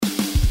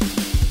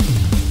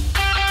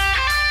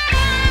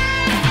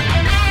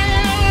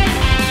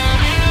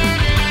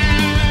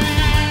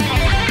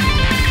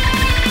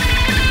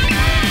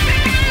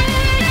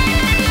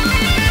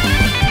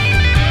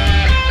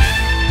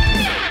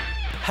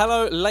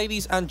Hello,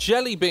 ladies and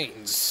jelly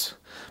beans.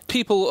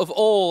 People of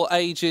all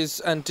ages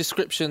and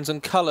descriptions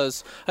and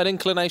colours and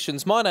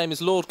inclinations. My name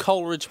is Lord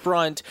Coleridge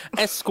Bryant,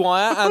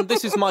 Esquire, and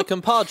this is my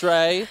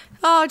compadre.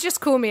 Oh, just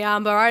call me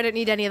Amber. I don't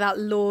need any of that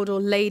lord or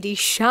lady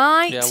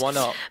shite. Yeah, why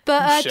not?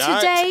 But Shite.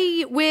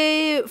 today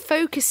we're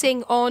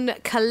focusing on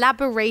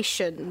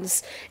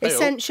collaborations. Hey-o.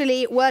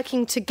 Essentially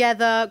working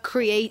together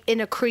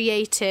in a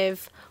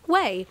creative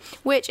way,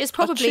 which is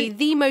probably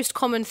the most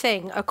common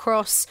thing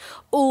across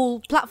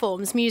all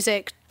platforms: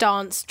 music,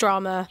 dance,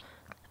 drama,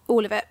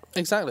 all of it.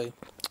 Exactly.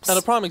 And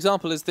a prime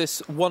example is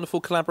this wonderful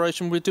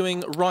collaboration we're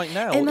doing right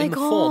now Oh my in the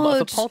form of a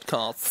God.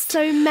 podcast.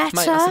 So meta.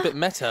 Mate, that's a bit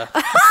meta.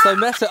 So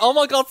meta. Oh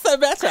my God, so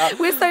meta.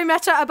 We're so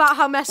meta about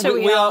how meta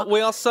we are.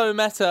 We are so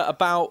meta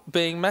about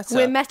being meta.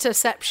 We're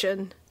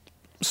metaception.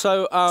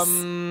 So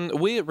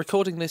we're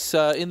recording this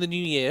in the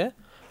new year.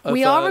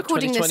 We are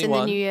recording this in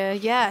the new year,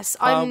 yes.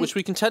 Which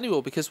we can tell you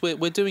all because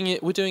we're doing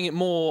it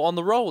more on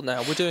the roll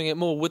now. We're doing it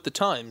more with the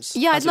times.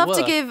 Yeah, as I'd it love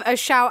to were. give a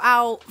shout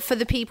out for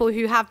the people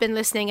who have been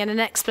listening and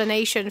an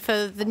explanation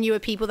for the newer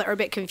people that are a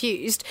bit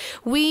confused.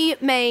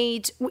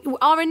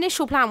 Our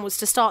initial plan was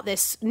to start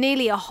this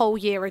nearly a whole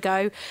year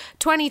ago.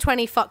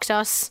 2020 fucked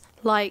us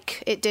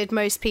like it did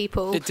most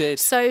people. It did.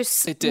 So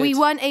It did. we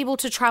weren't able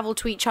to travel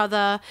to each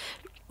other.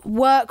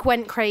 Work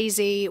went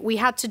crazy. We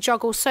had to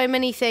juggle so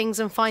many things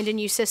and find a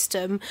new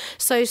system.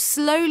 So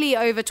slowly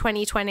over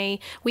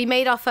 2020, we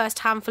made our first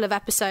handful of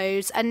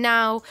episodes, and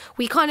now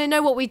we kind of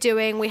know what we're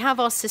doing. We have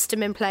our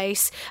system in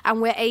place,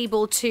 and we're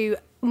able to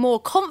more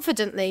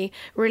confidently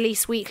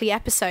release weekly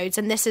episodes.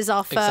 And this is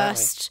our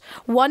first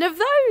one of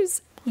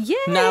those. Yeah.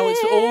 Now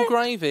it's all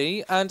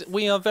gravy, and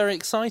we are very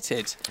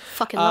excited.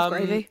 Fucking love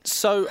gravy.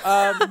 So,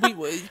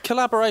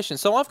 collaboration.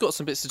 So I've got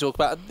some bits to talk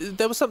about.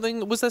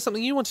 Was there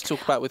something you wanted to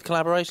talk about with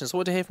collaborations? I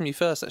wanted to hear from you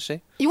first,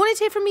 actually. You wanted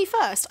to hear from me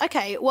first?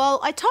 Okay, well,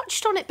 I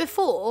touched on it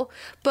before,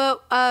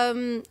 but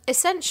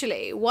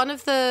essentially, one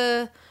of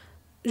the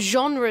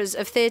genres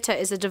of theatre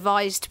is a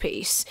devised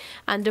piece,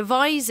 and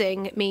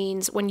devising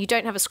means when you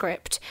don't have a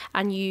script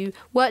and you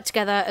work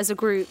together as a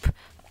group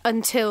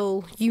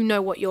until you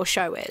know what your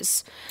show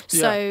is.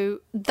 So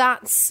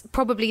that's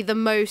probably the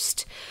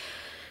most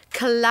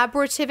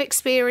collaborative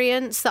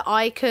experience that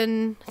I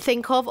can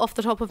think of off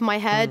the top of my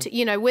head.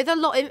 You know, with a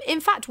lot, in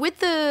fact, with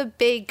the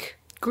big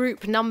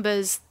group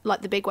numbers,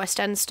 like the big West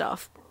End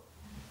stuff,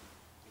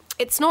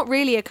 it's not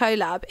really a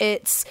collab.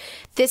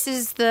 This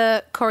is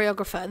the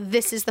choreographer,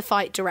 this is the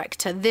fight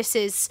director,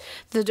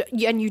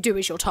 and you do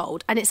as you're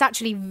told. And it's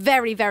actually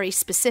very, very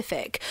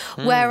specific.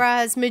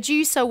 Whereas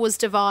Medusa was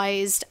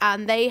devised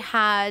and they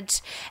had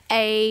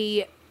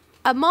a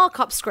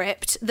markup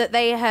script that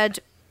they had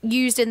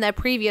used in their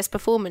previous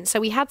performance, so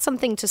we had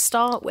something to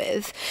start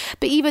with,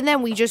 but even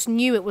then we just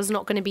knew it was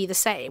not going to be the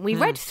same. We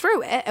read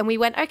through it and we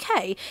went,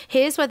 okay,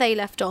 here's where they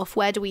left off,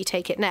 where do we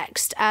take it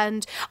next?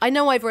 And I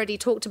know I've already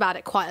talked about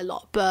it quite a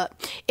lot,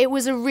 but it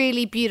was a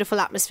really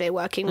beautiful atmosphere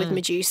working with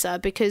Medusa,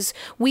 because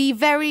we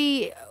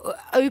very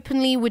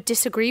openly would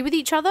disagree with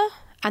each other,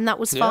 and that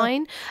was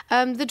fine.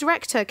 The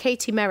director,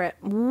 Katie Merritt,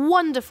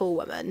 wonderful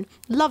woman,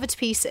 love her to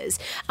pieces.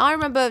 I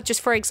remember,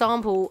 just for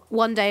example,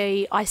 one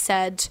day I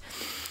said,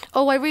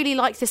 oh, I really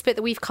like this bit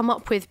that we've come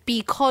up with,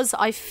 because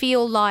I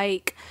feel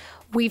like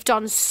we've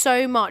done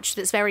so much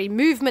that's very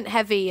movement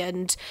heavy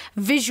and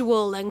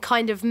visual and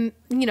kind of, you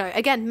know,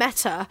 again,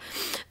 meta,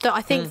 that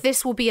I think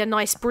this will be a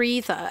nice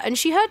breather. And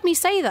she heard me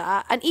say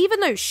that. And even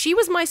though she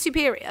was my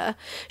superior,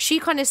 she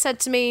kind of said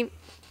to me,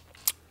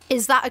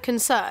 is that a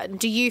concern?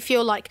 Do you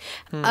feel like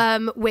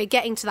we're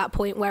getting to that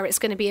point where it's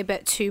going to be a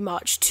bit too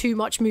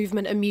much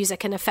movement and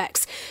music and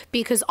effects?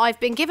 Because I've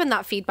been given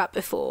that feedback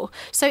before.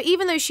 So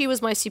even though she was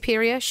my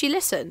superior, she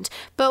listened.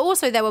 But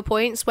also there were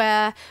points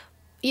where,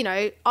 you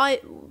know,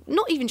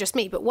 not even just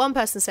me, but one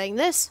person saying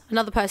this,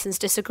 another person's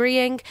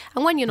disagreeing.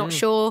 And when you're not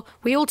sure,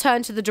 we all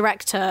turn to the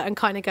director and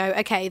kind of go,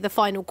 okay, the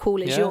final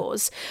call is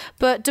yours.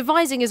 But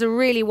devising is a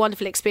really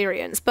wonderful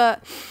experience.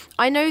 But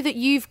I know that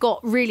you've got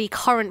really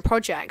current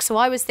projects. So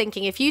I was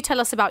thinking, if you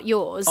tell us about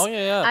yours,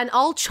 and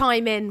I'll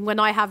chime in when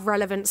I have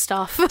relevant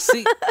stuff.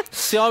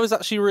 See, I was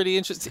actually really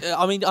interested.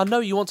 I mean, I know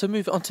you want to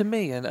move it on to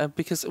me, and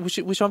because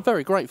which I'm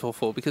very grateful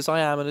for, because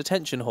I am an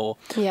attention whore.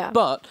 Yeah.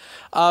 But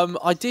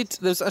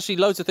there's actually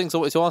loads of things I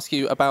wanted to ask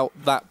you about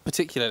that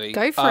particularly.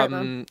 Go for it,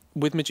 man.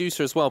 With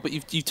Medusa as well,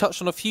 but you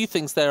touched on a few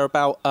things there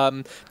about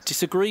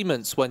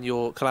disagreements when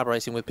you're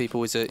collaborating with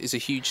people is a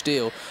huge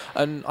deal.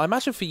 And I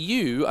imagine for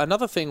you,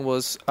 another thing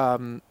was,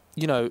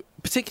 you know,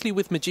 particularly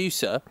with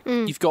Medusa,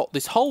 you've got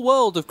this whole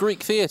world of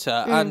Greek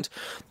theatre, and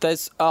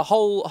there's a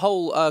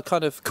whole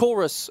kind of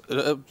chorus,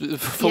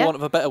 for want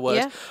of a better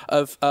word,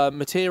 of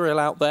material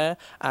out there,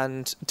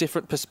 and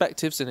different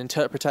perspectives and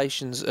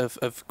interpretations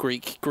of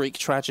Greek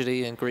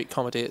tragedy and Greek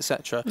comedy,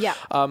 etc. Yeah.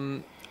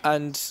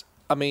 And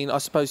I mean, I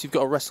suppose you've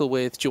got to wrestle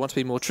with: do you want to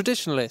be more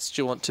traditionalist?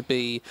 Do you want to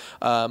be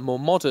more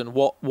modern?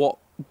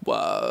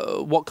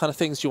 What kind of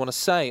things do you want to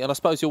say? And I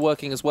suppose you're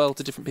working as well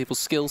to different people's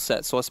skill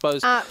sets. So I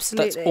suppose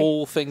Absolutely. that's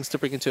all things to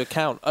bring into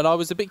account. And I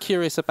was a bit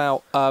curious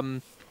about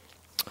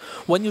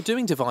When you're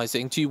doing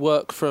devising, do you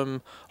work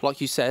from,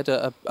 like you said,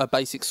 a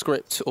basic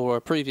script or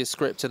a previous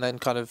script, and then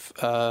kind of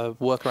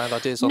work around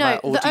ideas on No,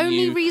 that? Or the do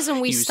only you reason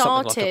we use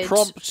something like a started-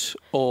 prompt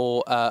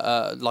or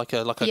like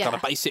a Yeah. kind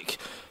of basic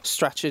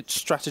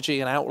strategy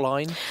and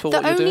outline for The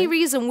what you're only doing?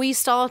 reason we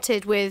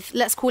started with,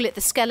 let's call it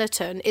the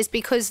skeleton, is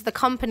because the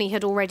company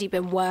had already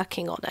been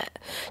working on it.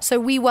 So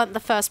we weren't the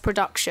first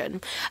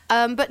production.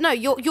 But no,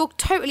 you're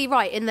totally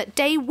right in that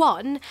day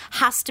one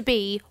has to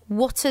be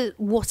what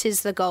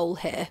is the goal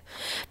here?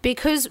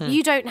 Because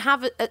you don't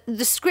have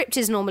the script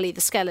is normally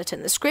the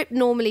skeleton. The script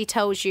normally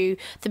tells you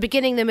the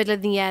beginning, the middle,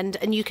 and the end,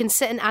 and you can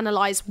sit and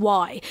analyze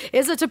why.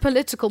 Is it a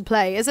political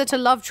play? Is it a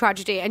love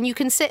tragedy? And you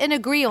can sit and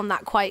agree on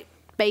that quite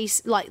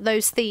base, like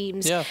those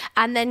themes, Yeah.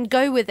 and then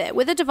go with it.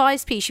 With a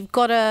devised piece, you've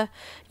got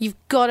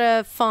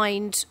to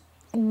find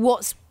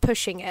what's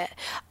pushing it.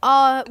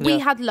 We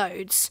had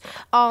loads.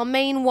 Our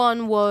main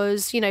one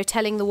was,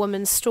 telling the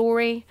woman's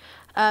story.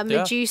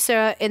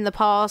 Medusa in the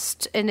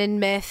past and in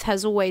myth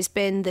has always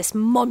been this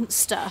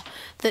monster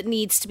that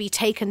needs to be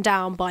taken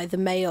down by the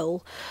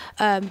male,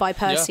 by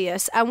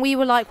Perseus. And we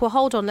were like, well,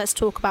 hold on, let's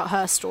talk about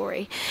her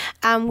story.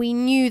 And we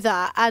knew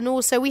that. And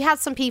also we had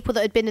some people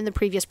that had been in the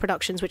previous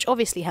productions, which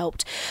obviously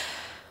helped.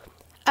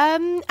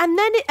 And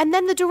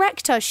then the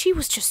director, she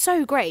was just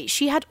so great.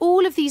 She had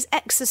all of these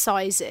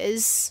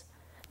exercises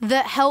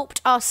that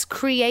helped us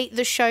create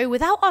the show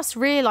without us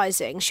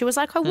realizing. She was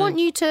like, I want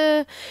you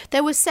to...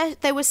 There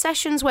were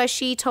sessions where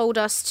she told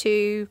us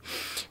to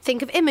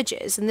think of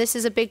images, and this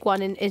is a big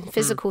one in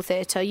physical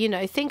theatre.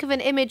 Think of an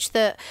image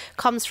that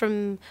comes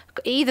from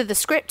either the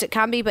script, it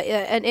can be, but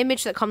an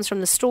image that comes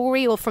from the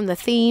story or from the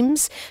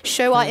themes.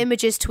 Show our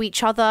images to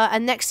each other,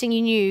 and next thing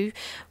you knew,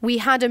 we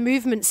had a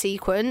movement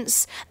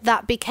sequence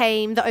that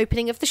became the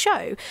opening of the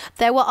show.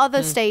 There were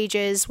other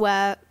stages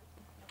where...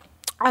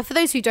 for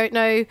those who don't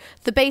know,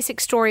 the basic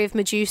story of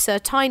Medusa,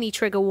 tiny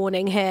trigger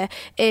warning here,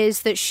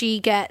 is that she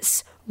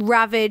gets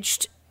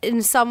ravaged.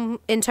 In some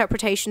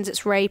interpretations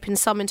it's rape, in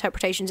some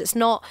interpretations it's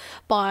not,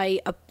 by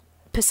a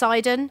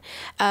Poseidon,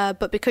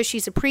 but because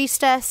she's a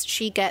priestess,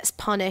 she gets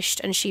punished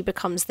and she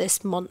becomes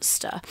this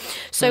monster.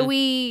 So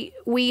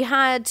we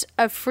had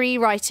a free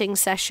writing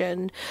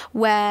session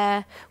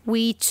where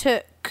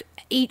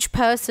each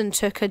person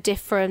took a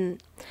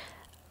different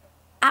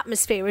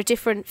atmosphere, a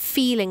different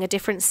feeling, a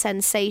different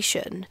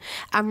sensation,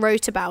 and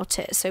wrote about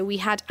it. So we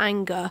had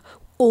anger,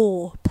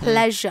 awe,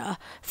 pleasure,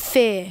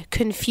 fear,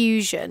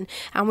 confusion,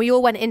 and we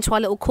all went into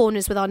our little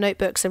corners with our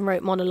notebooks and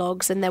wrote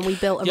monologues, and then we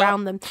built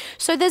around them.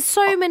 So there's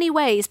so many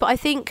ways, but I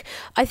think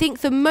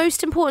the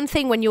most important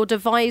thing when you're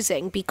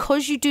devising,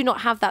 because you do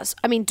not have that,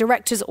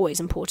 directors are always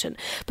important,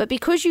 but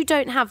because you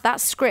don't have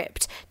that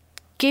script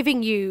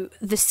giving you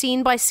the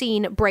scene by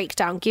scene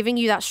breakdown, giving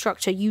you that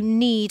structure, you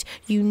need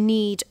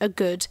a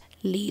good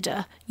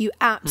leader. You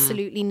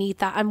absolutely need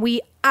that, and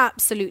we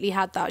absolutely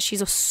had that.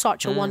 She's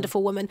such a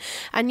wonderful woman,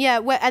 and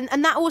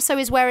and that also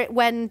is where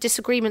when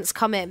disagreements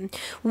come in,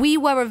 we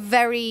were a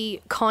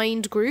very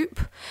kind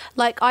group.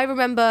 Like, I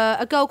remember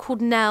a girl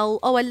called Nell.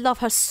 Oh, I love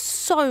her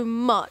so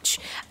much.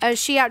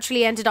 She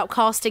actually ended up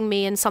casting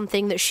me in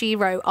something that she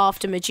wrote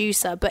after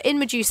Medusa, but in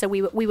Medusa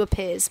we were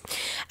peers,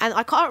 and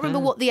I can't remember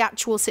what the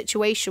actual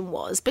situation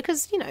was,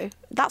 because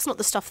that's not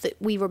the stuff that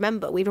we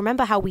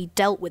remember how we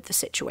dealt with the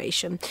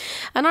situation.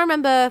 And I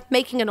remember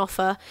making an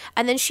offer,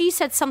 and then she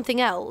said something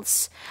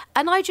else,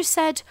 and I just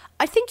said,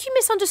 I think you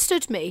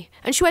misunderstood me.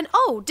 And she went,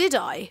 oh, did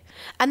I?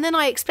 And then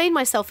I explained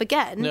myself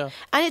again,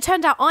 and it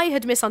turned out I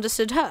had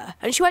misunderstood her.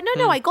 And she went,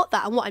 no, I got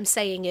that, and what I'm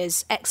saying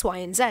is X, Y,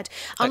 and Z.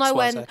 And I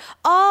went,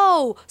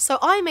 oh, so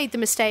I made the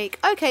mistake.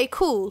 Okay,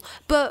 cool.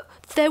 But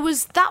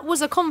that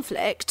was a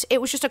conflict.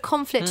 It was just a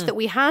conflict that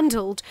we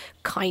handled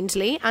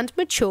kindly and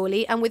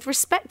maturely and with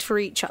respect for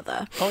each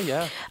other. Oh,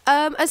 yeah.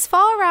 As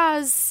far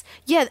as,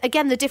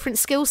 again, the different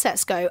skill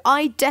sets go,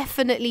 I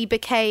definitely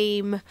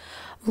became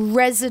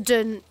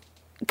resident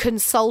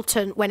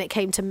consultant when it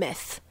came to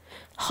myth.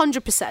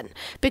 100%.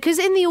 Because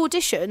in the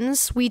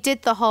auditions, we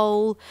did the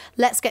whole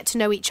let's get to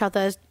know each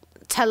other,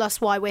 tell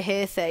us why we're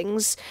here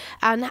things,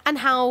 and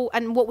how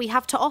and what we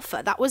have to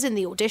offer. That was in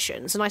the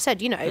auditions, and I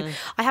said,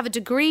 I have a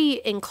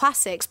degree in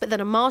classics but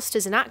then a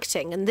master's in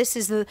acting, and this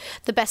is the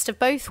best of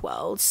both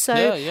worlds.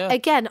 So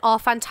again, our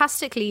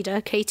fantastic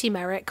leader Katie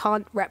Merritt,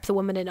 can't rep the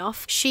woman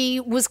enough. She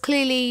was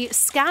clearly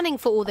scanning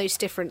for all those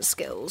different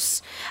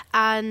skills,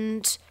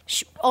 and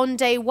on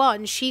day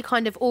one she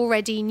kind of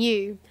already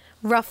knew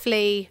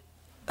roughly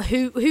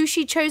who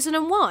she'd chosen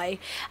and why,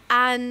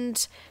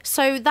 and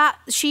so that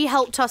she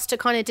helped us to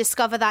kind of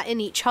discover that in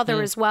each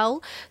other as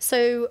well.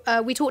 So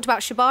we talked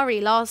about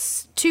Shibari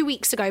 2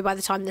 weeks ago by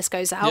the time this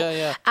goes out,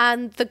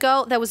 and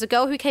there was a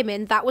girl who came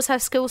in, that was her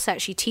skill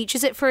set. She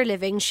teaches it for a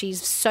living,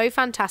 she's so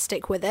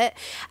fantastic with it,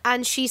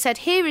 and she said,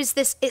 here is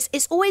this,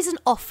 it's always an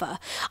offer.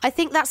 I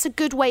think that's a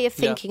good way of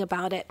thinking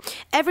about it.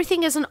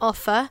 Everything is an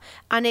offer,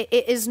 and it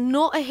is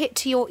not a hit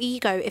to your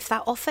ego if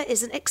that offer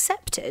isn't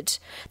accepted.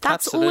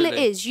 That's all it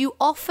is. You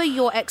offer offer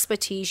your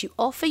expertise, you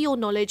offer your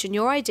knowledge and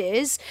your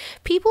ideas.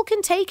 People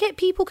can take it,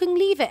 people can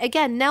leave it.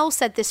 Again, Nell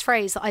said this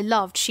phrase that I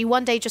loved. She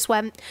one day just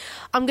went,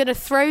 I'm going to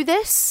throw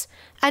this,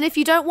 and if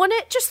you don't want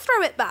it, just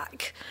throw it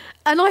back.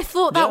 And I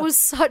thought that was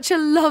such a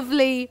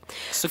lovely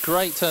It's a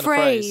great turn of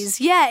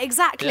phrase. Yeah,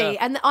 exactly.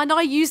 Yeah. And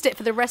I used it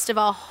for the rest of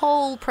our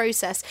whole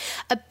process.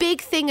 A big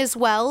thing as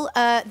well,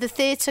 the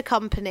theatre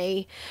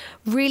company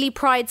really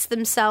prides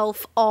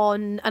themselves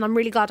on, and I'm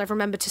really glad I've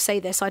remembered to say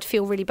this, I'd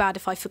feel really bad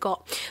if I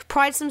forgot,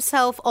 prides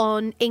themselves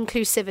on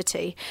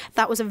inclusivity.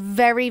 That was a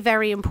very,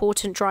 very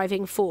important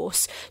driving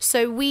force.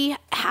 So we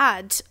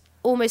had...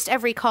 almost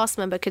every cast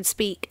member could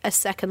speak a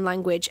second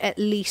language, at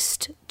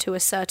least to a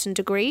certain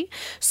degree.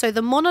 So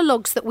the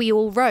monologues that we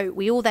all wrote,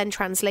 we all then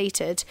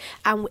translated,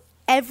 and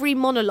every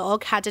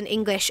monologue had an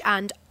English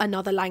and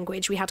another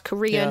language. We had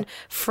Korean,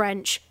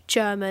 French,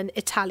 German,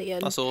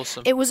 Italian. That's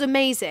awesome. It was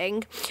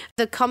amazing.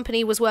 The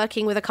company was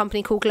working with a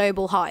company called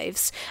Global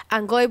Hives,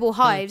 and Global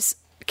Hives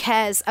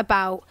cares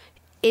about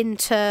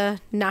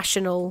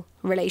international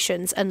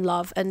relations and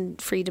love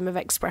and freedom of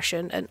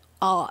expression and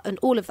art and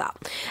all of that.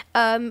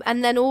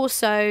 And then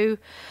also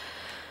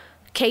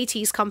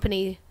Katie's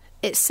company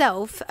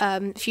itself,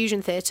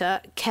 Fusion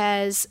Theatre,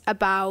 cares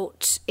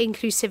about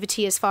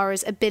inclusivity as far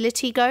as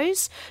ability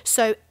goes.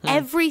 So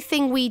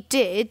everything we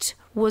did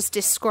was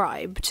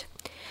described,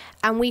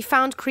 and we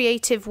found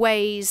creative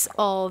ways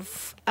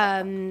of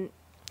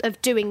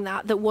doing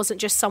that wasn't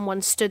just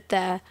someone stood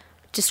there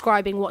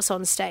describing what's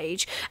on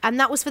stage, and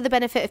that was for the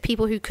benefit of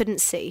people who couldn't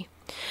see.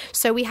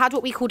 So we had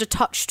what we called a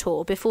touch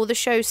tour. Before the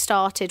show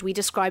started, we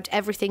described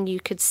everything you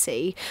could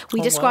see.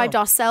 We described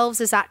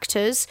ourselves as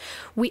actors.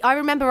 I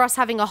remember us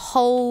having a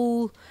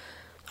whole,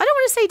 I don't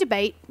want to say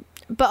debate,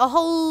 but a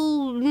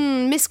whole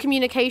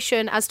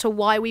miscommunication as to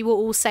why we were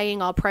all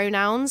saying our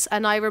pronouns.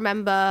 And I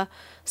remember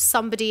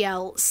somebody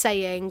else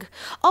saying,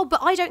 oh,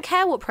 but I don't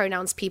care what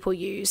pronouns people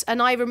use.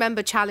 And I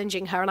remember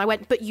challenging her, and I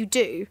went, but you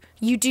do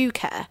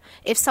care.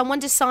 If someone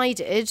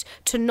decided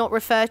to not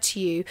refer to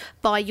you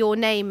by your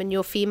name and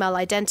your female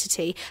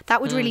identity, that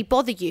would really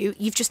bother you.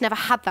 You've just never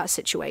had that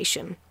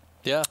situation.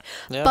 Yeah.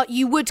 But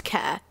you would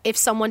care if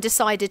someone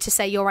decided to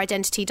say your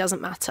identity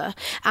doesn't matter.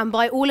 And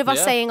by all of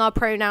us saying our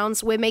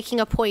pronouns, we're making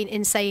a point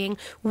in saying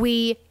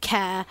we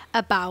care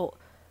about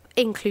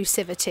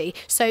inclusivity.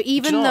 So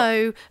even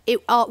though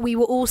we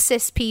were all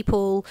cis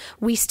people,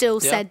 we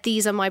still said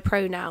these are my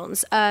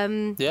pronouns.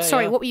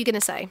 Sorry, what were you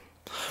going to say?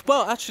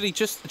 Well, actually,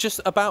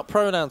 just about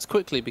pronouns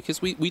quickly,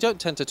 because we don't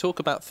tend to talk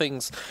about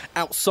things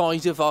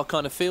outside of our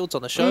kind of fields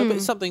on the show, but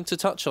it's something to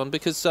touch on,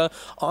 because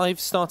I've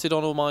started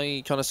on all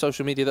my kind of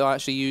social media that I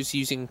actually use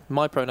using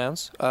my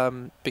pronouns,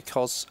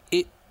 because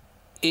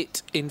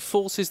it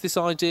enforces this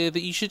idea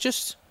that you should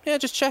just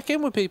check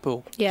in with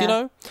people, you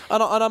know?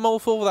 And I'm all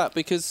for that,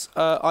 because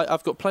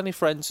I've got plenty of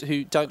friends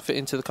who don't fit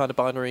into the kind of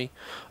binary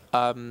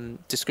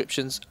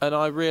descriptions, and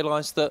I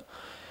realise that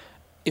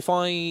if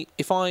I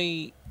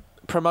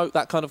promote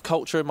that kind of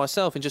culture in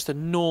myself in just a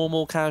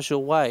normal,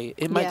 casual way,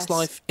 it makes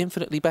life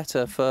infinitely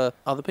better for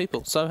other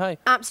people. So, hey.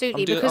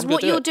 Absolutely, because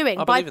what you're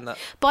doing,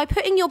 by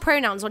putting your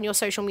pronouns on your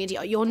social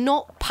media, you're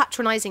not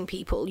patronising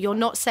people. You're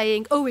not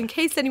saying, oh, in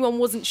case anyone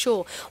wasn't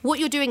sure. What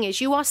you're doing is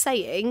you are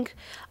saying,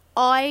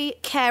 I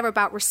care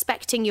about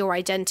respecting your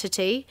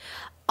identity.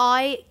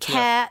 I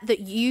care that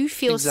you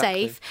feel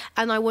safe,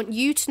 and I want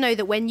you to know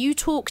that when you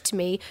talk to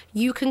me,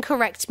 you can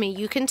correct me,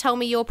 you can tell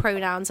me your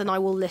pronouns, and I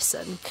will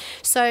listen.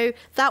 So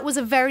that was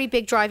a very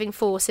big driving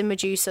force in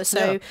Medusa.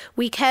 So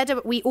we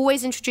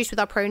always introduced with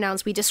our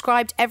pronouns, we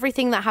described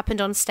everything that happened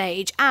on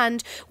stage,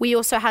 and we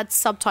also had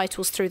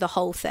subtitles through the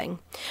whole thing.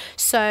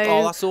 So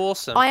that's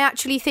awesome. I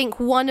actually think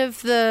one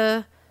of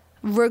the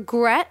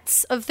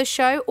regrets of the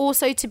show,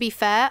 also to be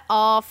fair,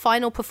 our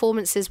final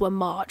performances were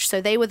March, so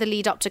they were the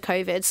lead up to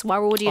COVID, so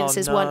our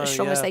audiences weren't as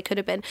strong as they could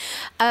have been,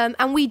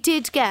 and we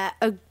did get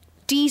a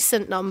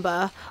decent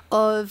number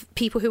of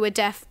people who were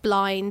deaf,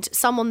 blind,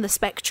 some on the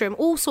spectrum,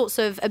 all sorts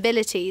of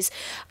abilities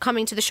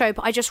coming to the show,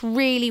 but I just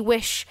really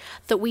wish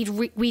that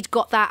we'd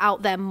got that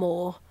out there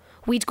more.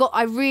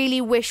 I really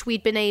wish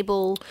we'd been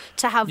able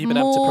to have more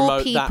able to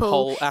promote people. That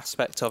whole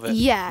aspect of it.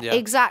 Yeah,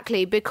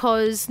 exactly,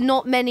 because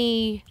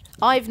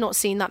I've not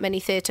seen that many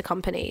theatre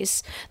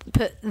companies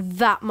put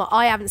that much.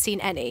 I haven't seen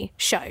any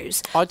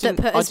shows that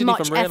put as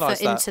much effort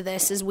into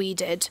this as we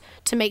did,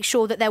 to make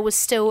sure that there was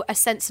still a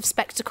sense of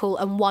spectacle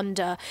and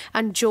wonder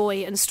and joy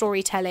and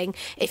storytelling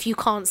if you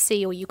can't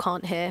see or you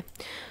can't hear.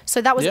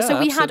 So that was so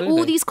we had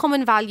all these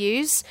common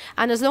values,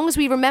 and as long as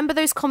we remember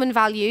those common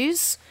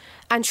values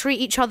and treat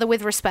each other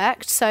with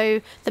respect. So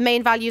the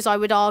main values, I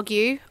would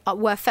argue,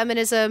 were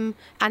feminism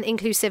and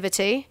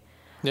inclusivity.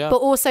 Yeah. But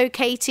also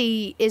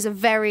Katie is a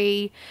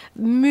very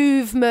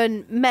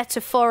movement,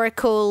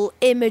 metaphorical,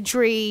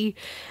 imagery,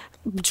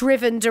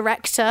 driven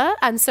director,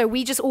 and so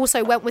we just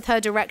also went with her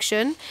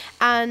direction.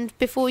 And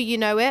before you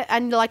know it,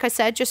 and like I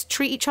said, just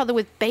treat each other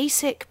with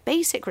basic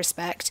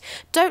respect.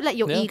 Don't let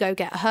your ego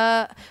get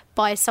hurt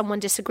by someone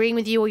disagreeing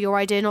with you or your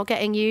idea not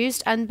getting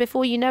used. And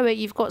before you know it,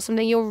 you've got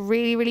something you're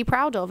really, really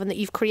proud of and that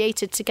you've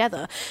created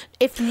together.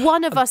 If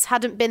one of us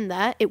hadn't been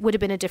there, it would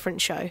have been a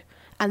different show.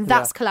 And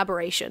that's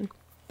collaboration.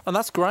 And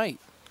that's great.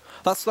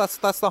 That's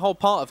the whole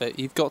part of it.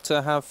 You've got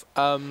to have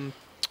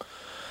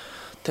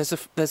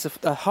there's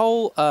a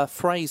whole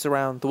phrase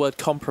around the word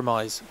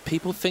compromise.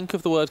 People think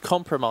of the word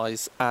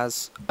compromise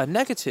as a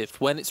negative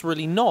when it's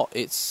really not.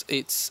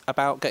 It's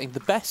about getting the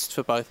best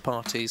for both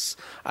parties.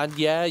 And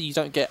yeah, you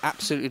don't get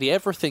absolutely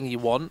everything you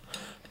want,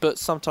 but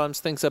sometimes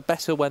things are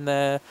better when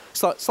they're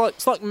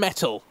it's like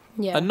metal.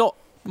 Yeah. And not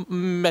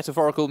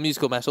metaphorical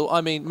musical metal.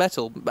 I mean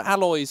metal.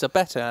 Alloys are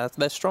better.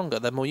 They're stronger.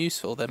 They're more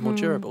useful. They're more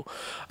durable.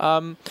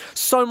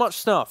 So much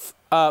stuff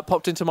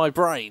popped into my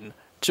brain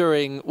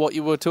during what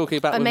you were talking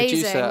about with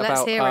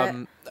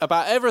Medusa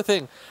about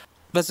everything.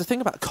 There's a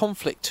thing about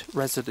conflict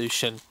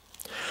resolution,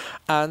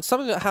 and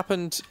something that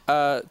happened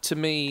to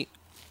me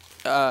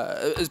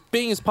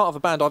as part of a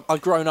band.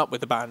 I've grown up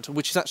with a band,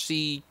 which is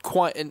actually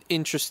quite an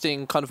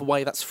interesting kind of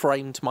way that's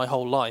framed my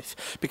whole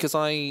life, because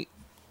I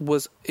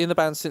was in the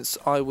band since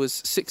I was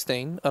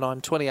 16 and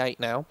I'm 28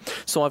 now.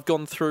 So I've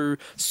gone through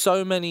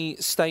so many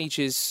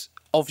stages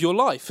of your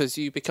life as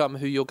you become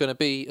who you're going to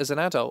be as an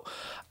adult.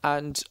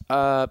 And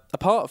a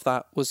part of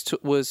that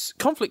was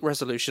conflict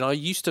resolution. I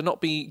used to not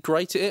be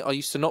great at it. I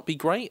used to not be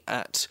great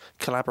at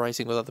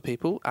collaborating with other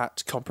people,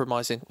 at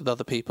compromising with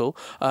other people.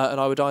 And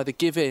I would either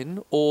give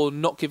in or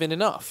not give in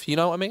enough. You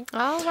know what I mean?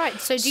 Oh, right.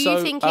 So do you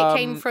think it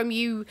came from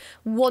you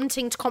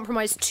wanting to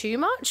compromise too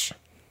much?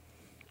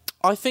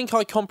 I think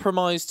I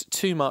compromised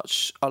too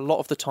much a lot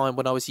of the time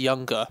when I was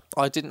younger.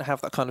 I didn't have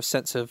that kind of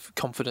sense of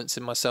confidence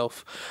in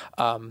myself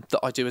that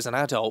I do as an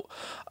adult.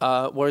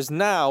 Whereas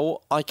now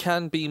I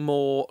can be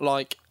more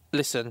like,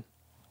 listen,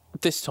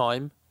 this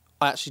time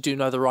I actually do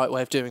know the right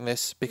way of doing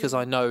this because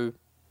I know,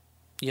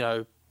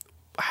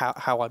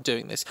 how I'm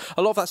doing this.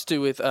 A lot of that's to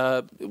do with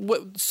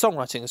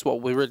songwriting is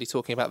what we're really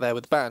talking about there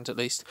with the band, at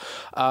least.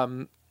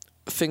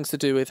 Things to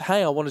do with,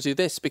 hey, I want to do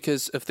this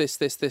because of this,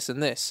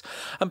 and this.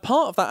 And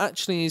part of that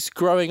actually is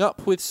growing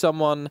up with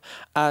someone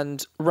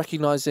and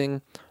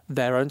recognising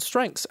their own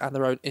strengths and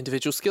their own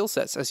individual skill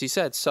sets, as you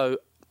said. So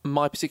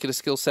my particular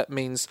skill set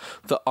means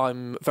that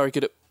I'm very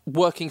good at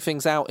working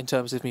things out in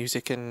terms of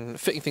music and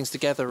fitting things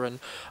together and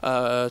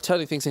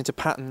turning things into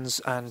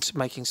patterns and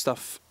making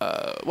stuff,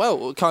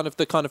 kind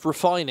of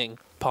refining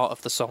part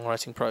of the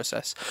songwriting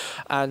process.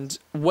 And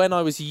when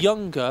I was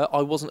younger,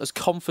 I wasn't as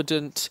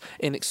confident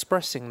in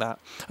expressing that.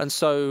 And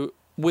so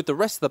with the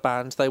rest of the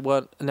band, they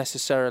weren't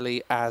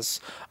necessarily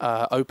as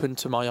open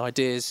to my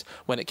ideas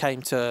when it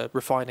came to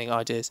refining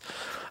ideas.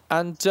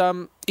 And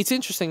it's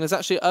interesting, there's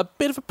actually a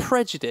bit of a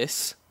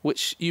prejudice,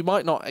 which you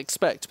might not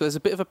expect, but there's a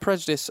bit of a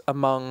prejudice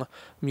among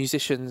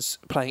musicians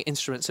playing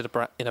instruments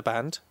in a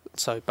band,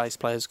 so bass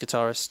players,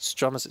 guitarists,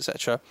 drummers,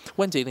 etc.,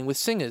 when dealing with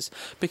singers.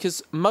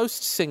 Because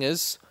most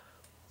singers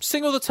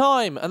sing all the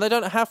time, and they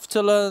don't have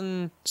to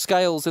learn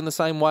scales in the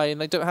same way, and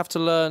they don't have to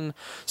learn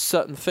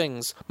certain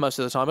things most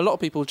of the time. A lot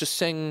of people just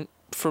sing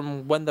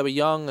from when they were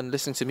young and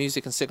listening to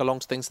music and sing along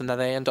to things, and then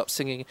they end up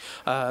singing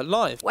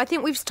live. I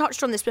think we've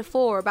touched on this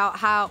before about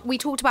how we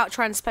talked about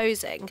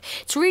transposing.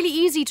 It's really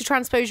easy to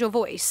transpose your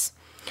voice.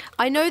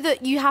 I know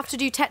that you have to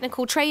do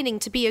technical training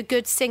to be a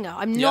good singer.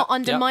 I'm not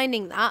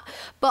undermining that,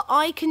 but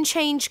I can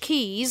change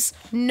keys,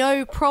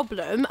 no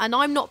problem, and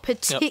I'm not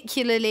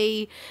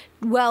particularly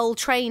well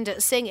trained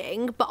at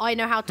singing, but I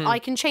know how to, I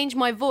can change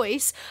my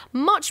voice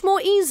much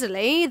more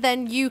easily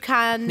than you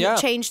can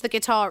change the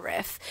guitar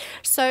riff.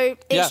 So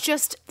it's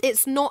just,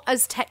 it's not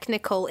as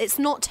technical. It's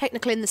not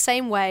technical in the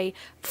same way.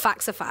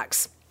 Facts are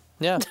facts.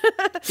 Yeah,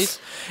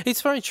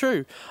 it's very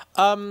true.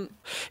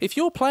 If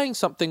you're playing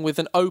something with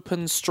an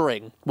open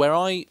string, where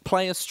I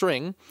play a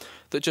string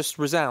that just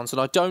resounds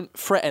and I don't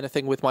fret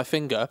anything with my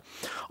finger,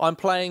 I'm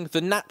playing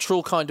the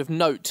natural kind of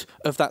note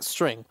of that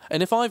string.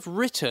 And if I've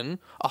written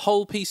a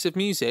whole piece of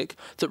music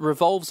that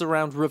revolves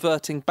around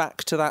reverting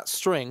back to that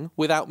string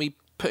without me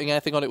putting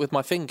anything on it with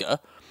my finger,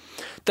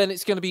 then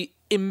it's going to be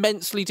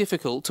immensely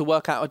difficult to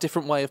work out a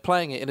different way of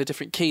playing it in a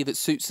different key that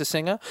suits the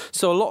singer.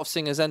 So a lot of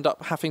singers end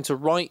up having to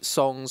write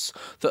songs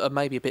that are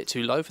maybe a bit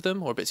too low for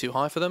them or a bit too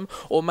high for them,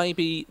 or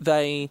maybe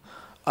they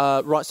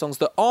write songs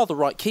that are the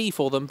right key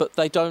for them, but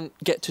they don't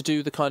get to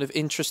do the kind of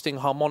interesting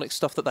harmonic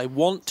stuff that they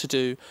want to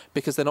do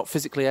because they're not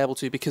physically able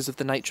to because of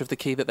the nature of the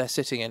key that they're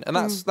sitting in. And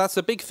that's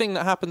a big thing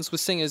that happens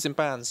with singers in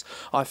bands,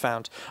 I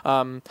found.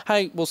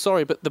 Hey, well,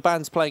 sorry, but the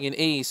band's playing in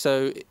E,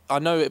 so I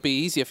know it'd be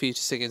easier for you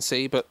to sing in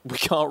C, but we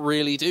can't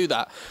really do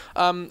that.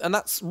 And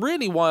that's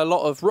really why a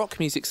lot of rock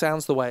music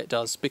sounds the way it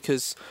does,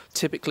 because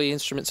typically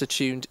instruments are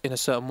tuned in a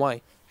certain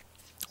way.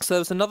 So there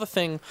was another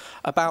thing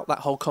about that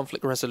whole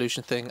conflict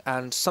resolution thing,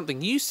 and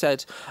something you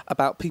said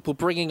about people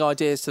bringing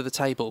ideas to the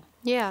table.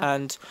 Yeah.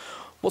 And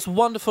what's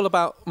wonderful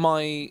about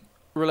my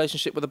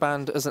relationship with the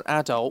band as an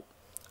adult,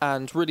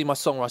 and really my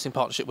songwriting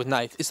partnership with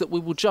Nath, is that we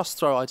will just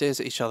throw ideas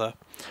at each other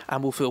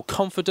and we'll feel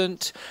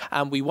confident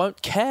and we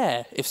won't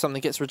care if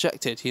something gets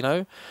rejected, you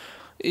know?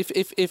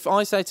 If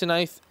I say to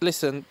Nath,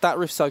 listen, that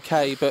riff's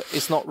okay, but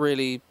it's not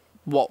really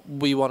what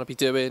we want to be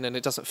doing and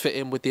it doesn't fit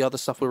in with the other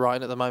stuff we're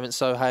writing at the moment,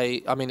 so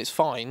hey, I mean, it's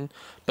fine,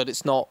 but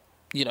it's not,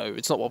 you know,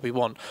 it's not what we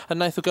want. And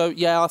Nath will go,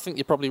 yeah, I think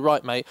you're probably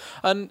right, mate.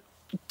 And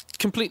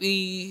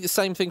completely the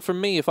same thing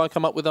from me. If I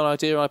come up with an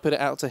idea and I put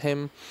it out to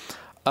him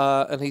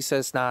and he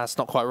says, nah, it's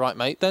not quite right,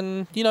 mate,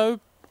 then, you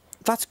know,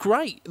 that's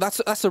great.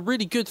 That's a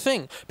really good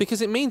thing,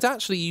 because it means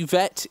actually you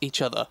vet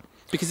each other,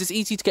 because it's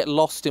easy to get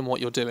lost in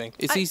what you're doing.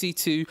 It's easy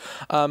to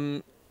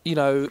you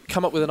know,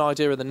 come up with an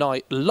idea in the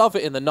night, love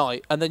it in the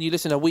night, and then you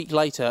listen a week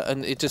later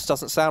and it just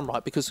doesn't sound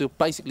right because you're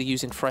basically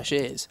using fresh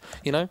ears,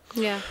 you know?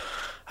 Yeah.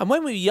 And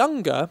when we were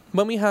younger,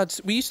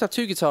 we used to have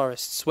two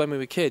guitarists when we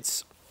were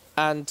kids,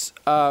 and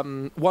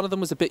one of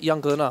them was a bit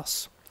younger than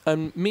us.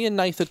 And me and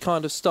Nath had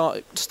kind of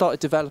started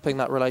developing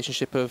that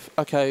relationship of,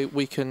 okay,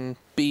 we can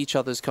be each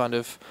other's kind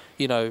of,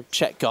 you know,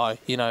 check guy,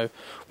 you know,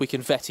 we can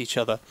vet each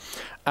other.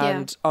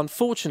 And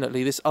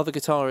unfortunately, this other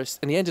guitarist,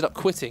 and he ended up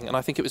quitting, and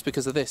I think it was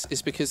because of this,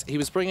 is because he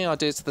was bringing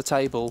ideas to the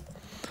table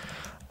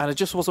and it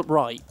just wasn't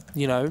right,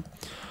 you know.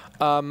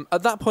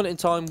 At that point in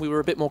time, we were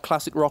a bit more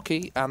classic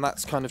rocky, and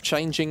that's kind of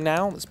changing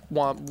now. That's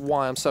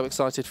why I'm so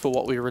excited for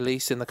what we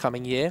release in the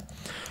coming year.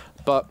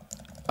 But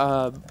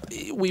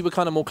we were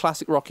kind of more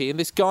classic rocky, and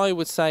this guy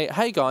would say,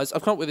 hey guys,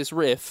 I've come up with this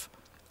riff,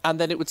 and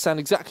then it would sound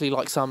exactly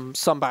like some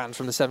band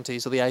from the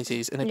 70s or the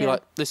 80s, and they'd be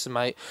like, listen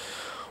mate,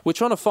 we're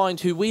trying to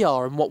find who we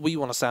are and what we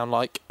want to sound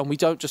like, and we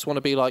don't just want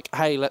to be like,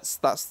 hey, let's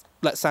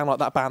sound like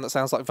that band that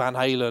sounds like Van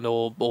Halen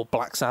or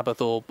Black Sabbath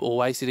or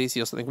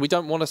AC/DC or something. We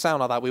don't want to sound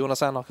like that, we want to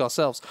sound like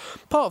ourselves.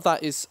 Part of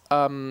that is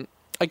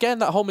again,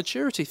 that whole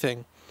maturity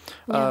thing,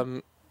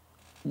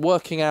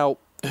 working out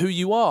who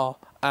you are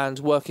and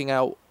working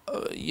out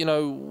you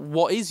know,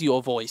 what is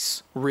your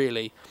voice,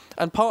 really?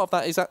 And part of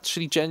that is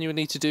actually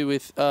genuinely to do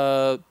with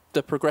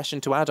the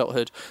progression to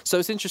adulthood. So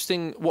it's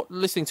interesting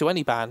listening to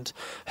any band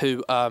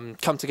who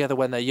come together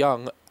when they're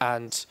young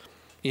and,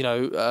 you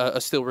know,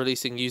 are still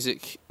releasing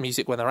music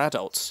when they're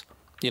adults,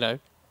 you know?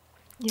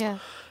 Yeah.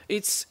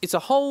 It's a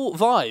whole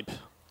vibe.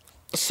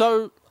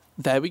 So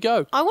there we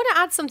go. I want to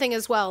add something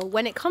as well.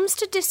 When it comes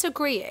to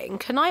disagreeing,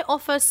 can I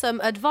offer some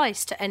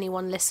advice to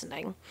anyone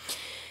listening?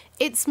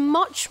 It's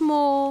much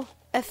more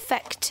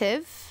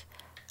effective,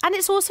 and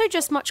it's also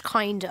just much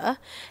kinder.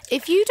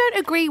 If you don't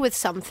agree with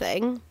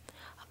something,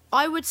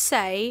 I would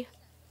say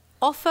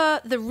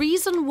offer the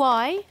reason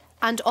why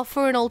and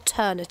offer an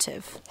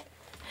alternative,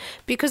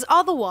 because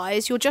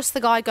otherwise you're just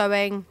the guy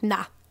going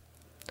nah.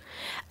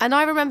 And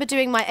I remember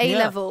doing my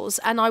A-levels,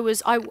 and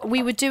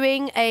we were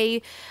doing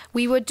The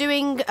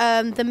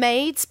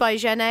Maids by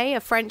Genet, a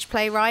French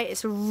playwright.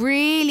 It's a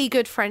really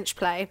good French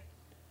play.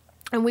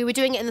 And we were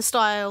doing it in the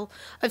style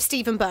of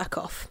Steven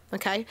Berkoff,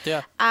 okay?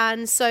 Yeah.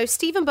 And so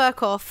Steven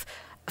Berkoff,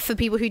 for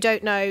people who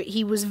don't know,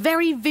 he was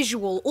very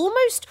visual,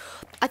 almost.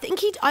 I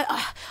think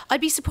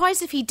I'd be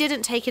surprised if he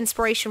didn't take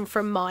inspiration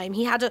from mime.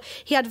 He had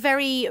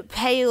very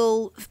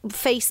pale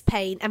face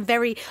paint and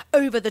very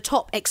over the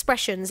top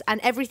expressions,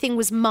 and everything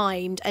was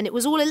mimed, and it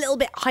was all a little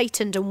bit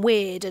heightened and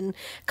weird and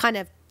kind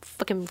of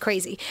fucking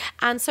crazy.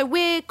 And so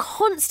we're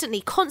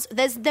constantly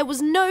there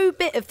was no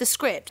bit of the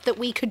script that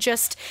we could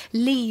just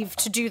leave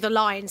to do the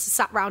lines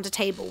sat round a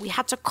table. We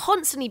had to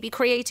constantly be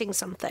creating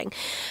something.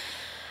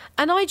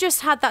 And I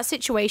just had that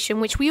situation,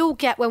 which we all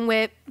get when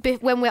we're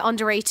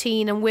under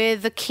 18 and we're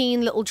the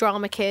keen little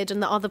drama kid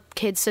and the other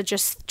kids are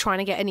just trying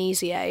to get an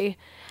easy A.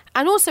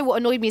 And also what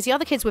annoyed me is the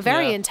other kids were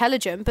very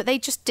intelligent, but they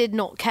just did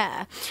not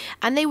care.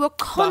 And they were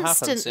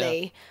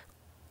constantly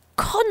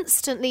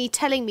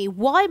telling me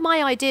why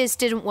my ideas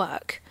didn't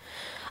work.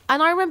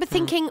 And I remember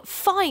thinking,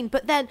 fine,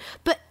 but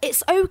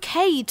it's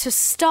okay to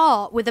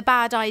start with a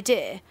bad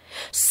idea.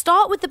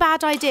 Start with the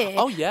bad idea.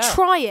 Oh, yeah.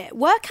 Try it.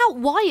 Work out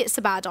why it's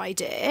a bad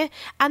idea,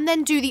 and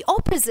then do the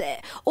opposite.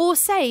 Or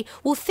say,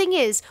 well, thing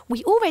is,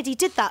 we already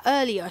did that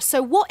earlier,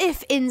 so what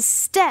if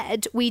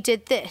instead we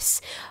did this?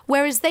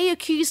 Whereas they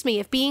accused me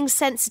of being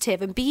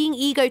sensitive and being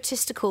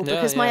egotistical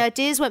because my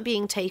ideas weren't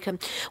being taken.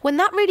 When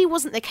that really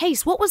wasn't the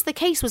case. What was the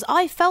case was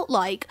I felt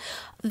like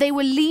they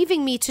were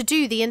leaving me to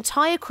do the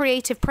entire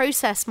creative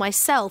process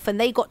myself,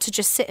 and they got to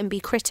just sit and be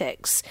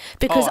critics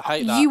because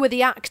you were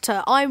the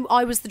actor.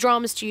 I was the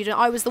drama student.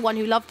 I was the one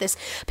who loved this.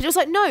 But it was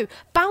like, no,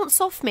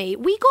 bounce off me.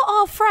 We got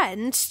our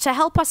friend to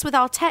help us with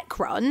our tech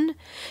run.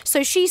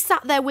 So she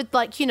sat there with,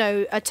 like, you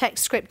know, a tech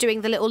script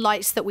doing the little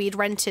lights that we had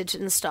rented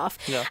and stuff.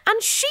 Yeah.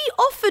 And she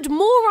offered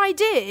more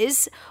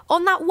ideas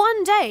on that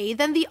one day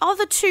than the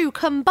other two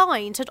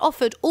combined had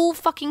offered all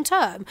fucking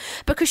term.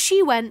 Because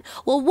she went,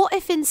 well, what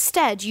if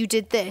instead you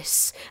did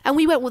this? And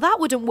we went, well,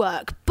 that wouldn't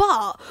work.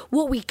 But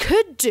what we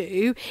could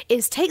do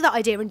is take that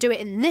idea and do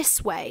it in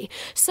this way.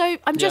 So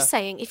I'm just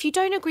saying, if you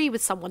don't agree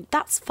with someone,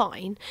 that's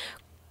fine.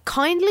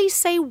 kindly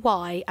say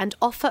why and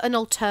offer an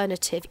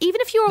alternative.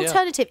 Even if your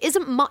alternative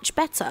isn't much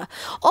better,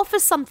 offer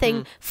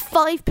something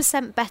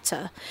 5%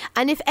 better.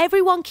 And if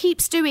everyone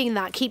keeps doing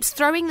that, keeps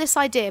throwing this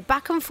idea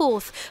back and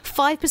forth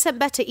 5%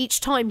 better each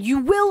time, you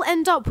will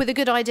end up with a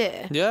good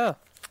idea. Yeah.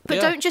 But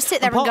don't just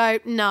sit there and go,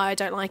 no, I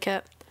don't like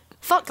it.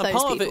 Fuck those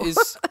people. Part of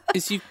it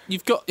is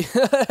you've got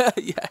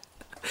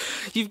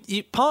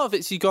part of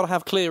it's you've got to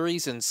have clear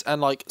reasons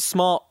and like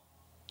smart,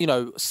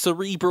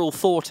 cerebral,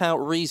 thought-out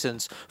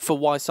reasons for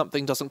why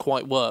something doesn't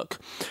quite work.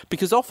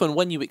 Because often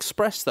when you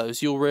express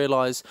those, you'll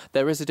realise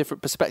there is a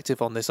different perspective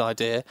on this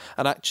idea,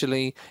 and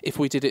actually, if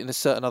we did it in a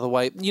certain other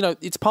way,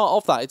 it's part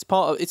of that.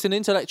 It's an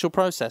intellectual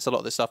process, a lot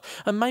of this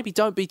stuff. And maybe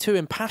don't be too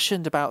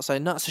impassioned about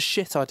saying, no, that's a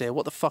shit idea,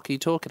 what the fuck are you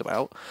talking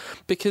about?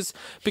 Because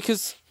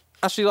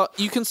actually, like,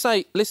 you can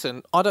say,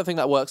 listen, I don't think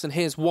that works, and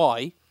here's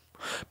why.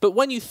 But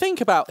when you think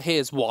about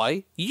here's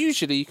why,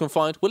 usually you can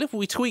find, well, if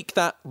we tweak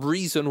that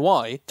reason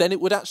why, then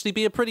it would actually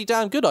be a pretty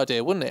damn good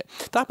idea, wouldn't it?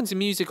 That happens in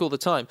music all the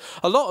time.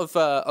 A lot of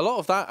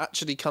that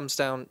actually comes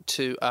down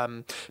to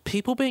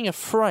people being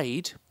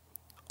afraid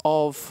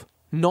of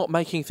not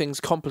making things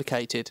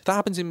complicated. That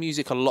happens in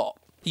music a lot.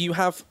 You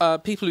have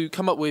people who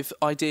come up with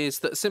ideas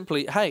that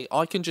simply, hey,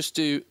 I can just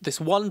do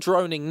this one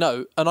droning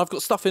note and I've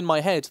got stuff in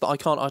my head that I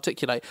can't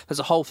articulate. There's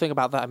a whole thing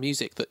about that in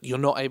music, that you're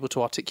not able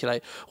to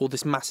articulate all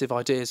this massive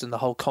ideas and the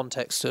whole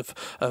context of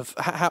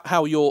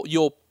how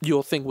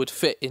your thing would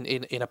fit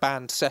in a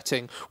band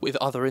setting with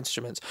other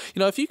instruments.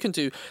 If you can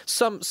do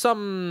some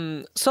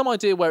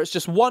idea where it's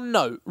just one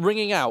note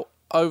ringing out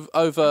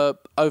over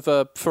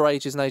for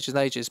ages and ages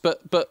and ages,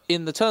 but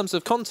in the terms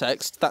of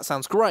context, that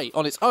sounds great.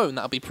 On its own,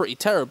 that would be pretty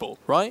terrible,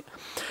 right?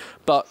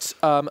 But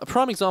a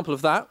prime example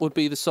of that would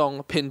be the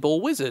song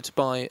Pinball Wizard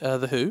by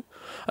The Who.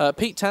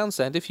 Pete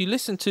Townsend, if you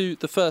listen to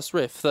the first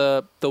riff,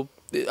 the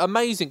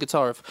amazing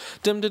guitar riff,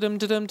 dum dum dum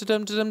dum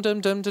dum dum dum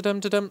dum dum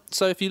dum.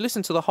 So if you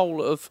listen to the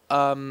whole of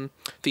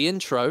the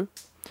intro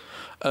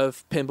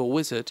of Pinball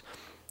Wizard,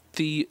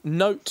 the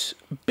note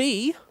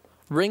B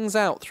rings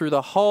out through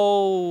the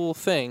whole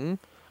thing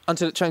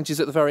until it changes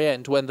at the very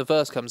end when the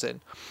verse comes in.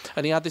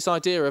 And he had this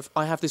idea of,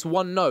 I have this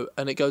one note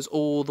and it goes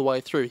all the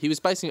way through. He was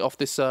basing it off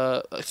this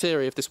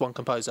theory of this one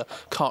composer.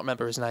 Can't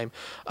remember his name.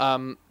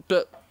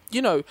 But,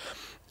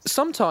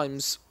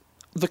 sometimes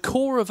the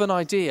core of an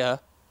idea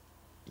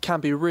can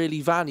be really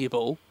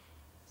valuable.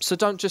 So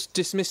don't just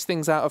dismiss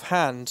things out of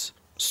hand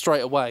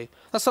straight away.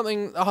 That's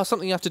something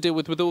you have to deal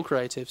with all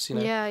creatives,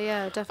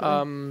 Yeah,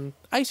 definitely.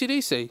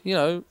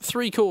 AC/DC,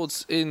 3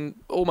 chords in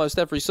almost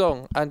every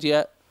song, and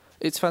yet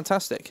it's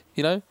fantastic,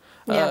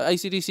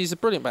 AC/DC is a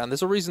brilliant band.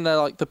 There's a reason they're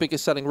like the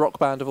biggest selling rock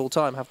band of all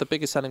time, have the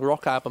biggest selling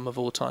rock album of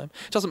all time.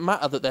 It doesn't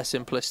matter that they're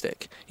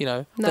simplistic,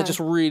 No. They're just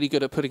really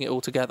good at putting it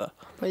all together.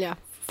 Well, yeah.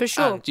 For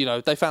sure.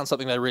 And, they found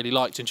something they really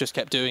liked and just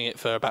kept doing it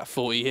for about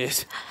 40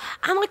 years.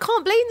 And I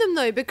can't blame them,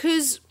 though,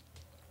 because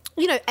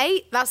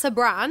A, that's a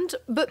brand,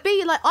 but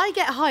B, like, I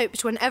get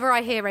hyped whenever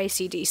I hear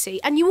AC/DC,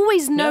 and you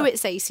always know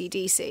it's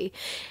AC/DC.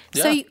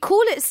 So you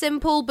call it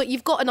simple, but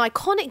you've got an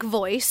iconic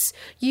voice,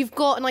 you've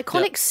got an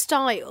iconic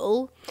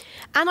style,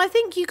 and I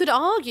think you could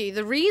argue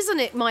the reason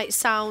it might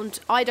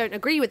sound, I don't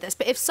agree with this,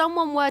 but if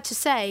someone were to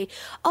say,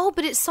 oh,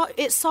 but it's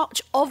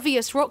such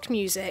obvious rock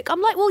music,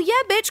 I'm like, well,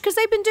 yeah, bitch, because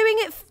they've been doing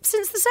it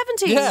since the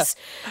 70s.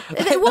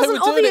 Yeah. It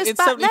wasn't obvious in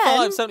back 75,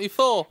 then.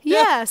 74.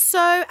 Yeah, so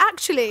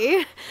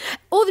actually,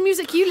 all the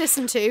music you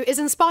listen to is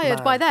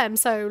inspired by them,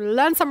 so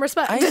learn some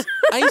respect.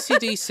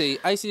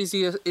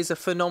 AC/DC is a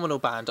phenomenal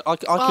band. I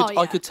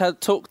could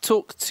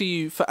talk to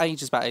you for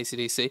ages about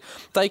AC/DC.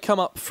 They come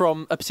up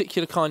from a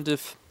particular kind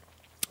of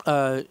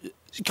a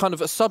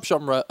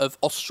subgenre of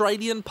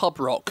Australian pub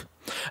rock.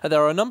 And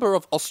there are a number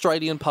of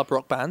Australian pub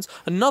rock bands.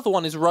 Another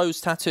one is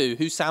Rose Tattoo,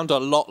 who sound a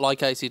lot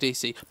like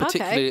AC/DC,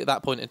 particularly at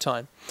that point in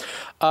time.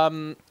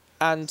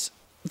 And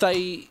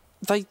they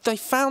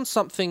found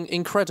something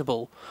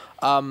incredible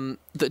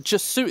that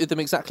just suited them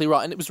exactly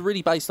right, and it was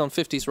really based on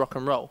 50s rock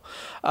and roll.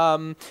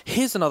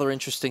 Here's another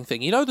interesting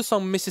thing. You know the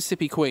song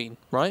Mississippi Queen,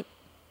 right?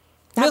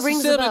 That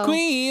rings a Mississippi bell.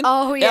 Queen.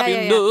 Oh, yeah,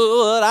 you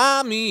know what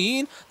I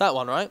mean. That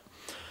one, right?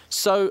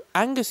 So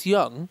Angus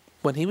Young,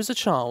 when he was a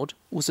child,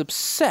 was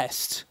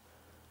obsessed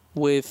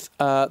with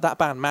that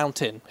band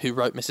Mountain, who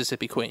wrote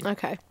Mississippi Queen.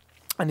 Okay.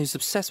 And he's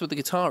obsessed with the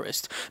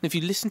guitarist. And if you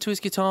listen to his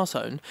guitar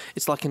tone,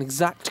 it's like an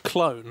exact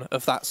clone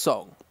of that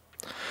song.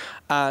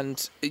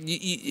 And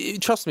you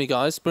trust me,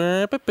 guys.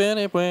 Now,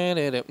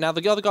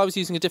 the other guy was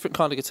using a different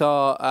kind of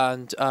guitar,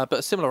 and but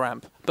a similar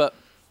amp. But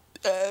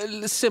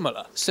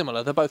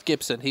similar. They're both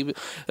Gibson.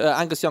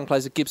 Angus Young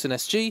plays a Gibson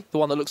SG, the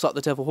one that looks like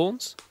the devil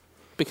horns,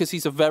 because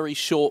he's a very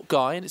short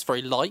guy and it's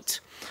very light.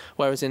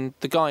 Whereas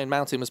the guy in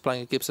Mountain was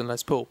playing a Gibson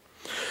Les Paul.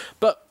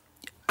 But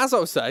as I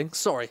was saying,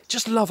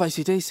 just love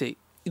AC/DC.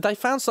 They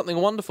found something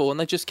wonderful and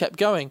they just kept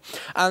going,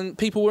 and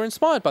people were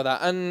inspired by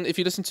that. And if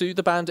you listen to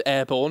the band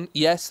Airborne,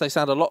 yes, they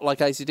sound a lot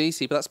like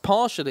AC/DC, but that's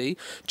partially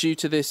due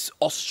to this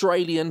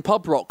Australian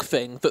pub rock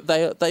thing that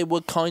they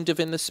were kind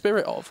of in the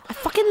spirit of. I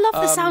fucking love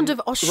the sound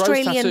of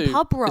Australian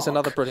pub rock. Is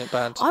another brilliant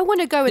band. I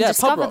want to go and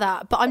discover pub rock.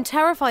 that, but I'm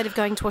terrified of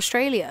going to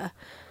Australia.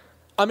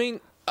 I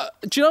mean,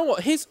 do you know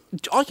what?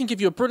 I can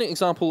give you a brilliant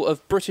example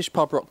of British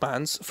pub rock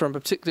bands from a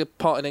particular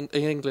part in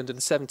England in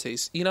the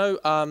 70s. You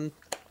know,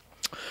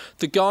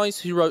 the guys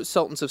who wrote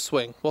Sultans of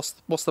Swing.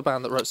 What's the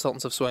band that wrote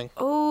Sultans of Swing?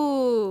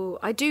 Oh,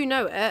 I do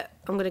know it.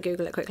 I'm going to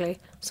Google it quickly.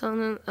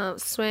 Sultans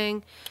of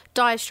Swing.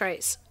 Dire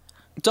Straits.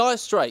 Dire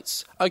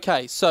Straits.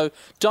 Okay, so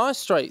Dire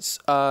Straits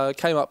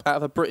came up out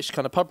of a British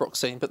kind of pub rock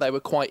scene, but they were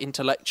quite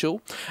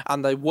intellectual,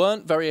 and they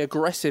weren't very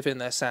aggressive in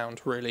their sound,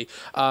 really.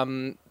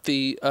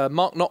 The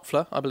Mark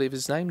Knopfler, I believe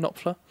is his name,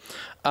 Knopfler,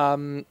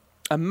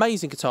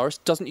 amazing guitarist,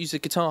 doesn't use a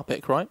guitar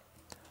pick, right?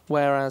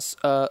 Whereas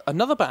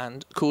another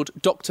band called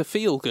Dr.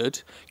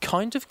 Feelgood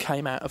kind of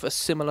came out of a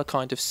similar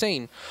kind of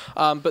scene,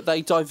 but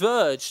they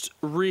diverged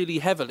really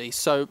heavily.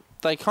 So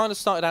they kind of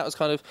started out as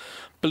kind of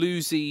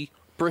bluesy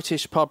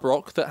British pub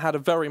rock that had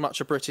very much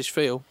a British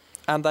feel,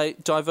 and they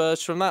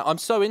diverged from that. I'm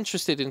so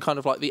interested in kind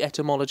of like the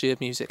etymology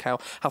of music, how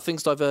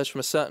things diverge from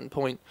a certain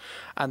point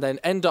and then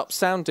end up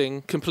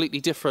sounding completely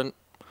different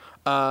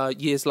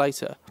years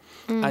later,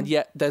 and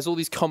yet there's all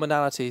these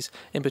commonalities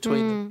in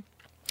between them.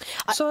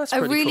 So that's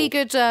pretty a really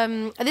cool.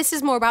 good this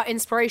is more about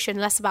inspiration,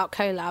 less about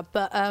collab,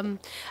 but a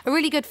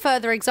really good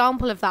further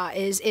example of that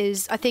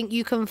is I think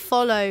you can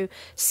follow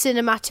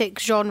cinematic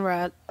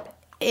genre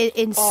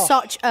in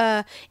such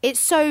a it's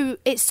so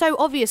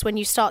obvious when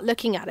you start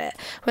looking at it.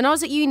 When I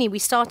was at uni, we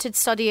started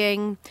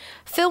studying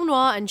film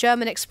noir and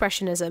German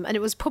expressionism, and it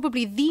was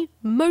probably the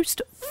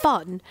most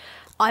fun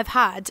I've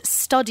had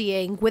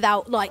studying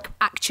without like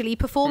actually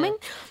performing.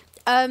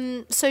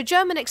 So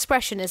German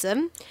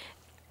expressionism,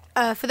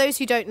 for those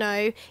who don't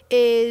know,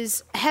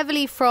 is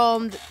heavily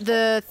from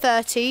the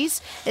 30s.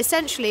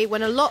 Essentially,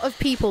 when a lot of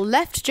people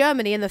left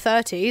Germany in the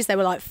 30s, they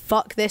were like,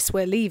 fuck this,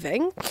 we're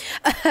leaving.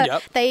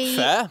 Yep,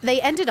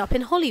 they ended up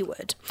in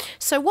Hollywood.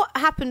 So what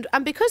happened,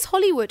 and because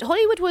Hollywood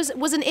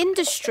was an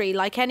industry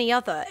like any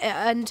other,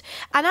 and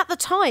at the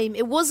time,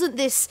 it wasn't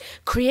this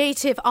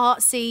creative,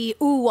 artsy,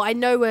 ooh, I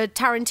know a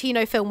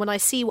Tarantino film when I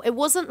see, it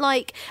wasn't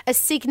like a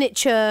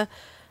signature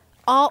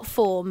art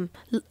form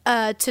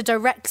to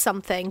direct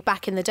something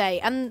back in the day,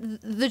 and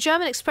the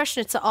German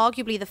expressionists are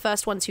arguably the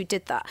first ones who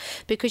did that,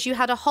 because you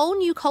had a whole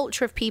new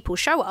culture of people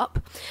show up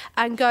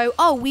and go,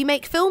 oh, we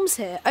make films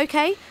here,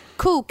 okay,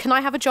 cool, can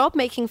I have a job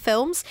making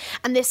films?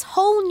 And this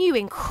whole new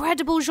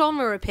incredible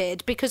genre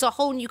appeared because a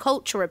whole new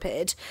culture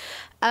appeared.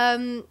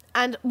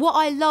 And what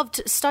I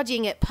loved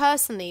studying it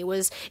personally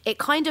was it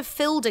kind of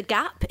filled a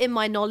gap in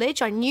my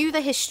knowledge. I knew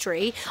the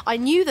history, I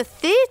knew the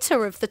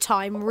theatre of the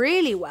time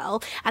really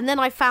well, and then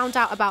I found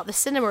out about the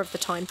cinema of the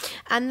time.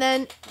 And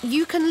then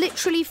you can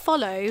literally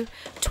follow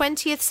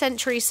 20th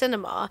century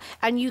cinema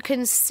and you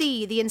can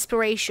see the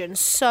inspiration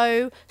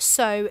so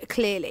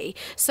clearly.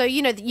 So,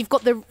 you know, you've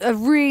got a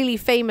really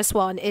famous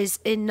one is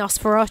in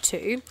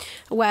Nosferatu,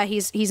 where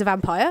he's a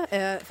vampire,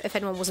 if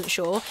anyone wasn't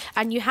sure.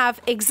 And you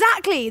have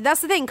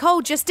that's the thing,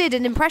 Cole just did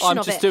an impression of it.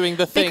 I'm just doing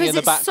the thing in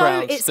the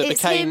background that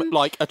became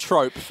like a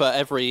trope for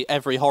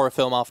every horror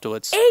film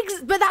afterwards.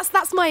 But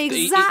that's my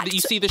exact You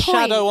see the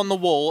point. shadow on the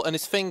wall and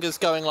his fingers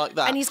going like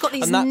that. And he's got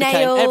these and that nails.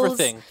 became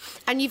everything.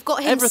 And you've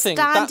got him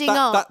standing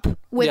up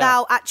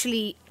without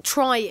actually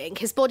trying.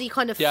 His body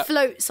kind of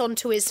floats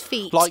onto his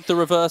feet. Like the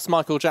reverse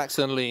Michael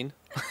Jackson lean.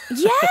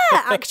 Yeah,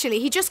 actually.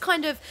 He just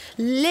kind of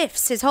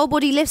lifts. His whole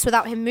body lifts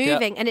without him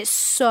moving. And it's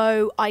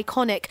so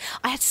iconic.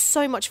 I had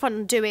so much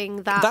fun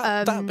doing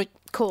that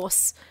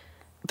course.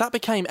 That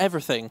became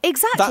everything.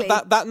 Exactly.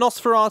 That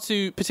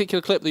Nosferatu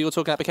particular clip that you're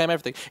talking about became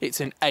everything.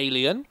 It's in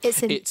Alien.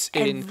 It's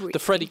in the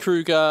Freddy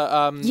Krueger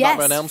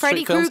Nightmare on Elm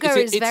Street films. Freddy Krueger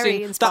is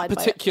very inspired that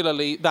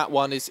particularly, that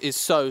one is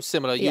so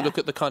similar. You look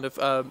at the kind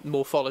of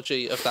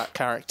morphology of that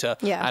character,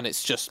 and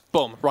it's just,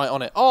 boom, right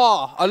on it.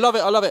 Oh, I love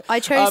it. I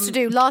chose to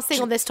do last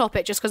thing on this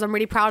topic just because I'm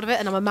really proud of it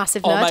and I'm a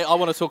massive nerd. Oh, mate, I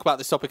want to talk about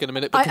this topic in a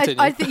minute, but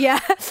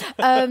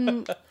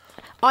continue.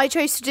 I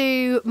chose to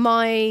do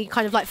my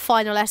kind of like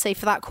final essay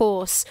for that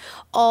course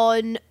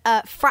on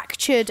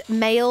fractured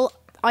male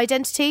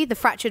identity, the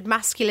fractured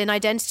masculine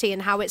identity,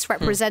 and how it's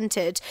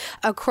represented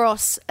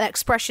across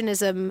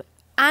expressionism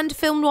and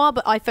film noir,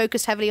 but I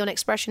focused heavily on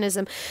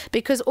expressionism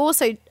because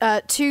also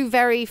two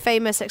very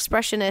famous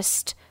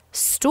expressionist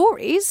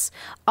stories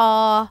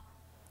are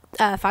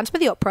Phantom of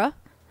the Opera,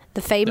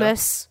 the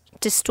famous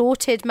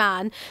distorted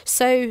man,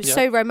 so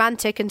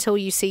romantic until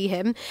you see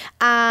him,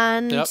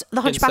 and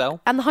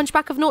the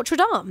Hunchback of Notre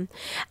Dame.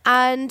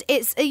 And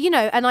it's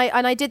and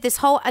I did this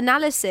whole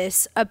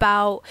analysis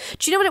about,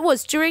 do you know what it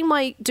was? During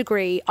my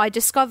degree I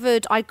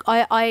discovered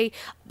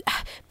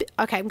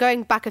okay, I'm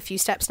going back a few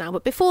steps now,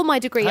 but before my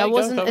degree, I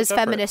wasn't as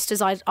feminist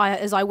as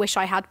I wish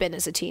I had been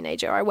as a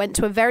teenager. I went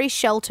to a very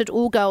sheltered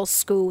all-girls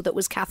school that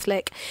was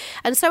Catholic,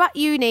 and so at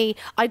uni,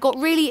 I got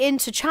really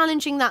into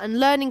challenging that and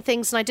learning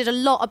things, and I did a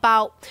lot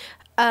about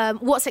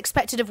what's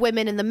expected of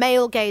women and the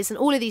male gaze and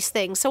all of these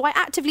things. So I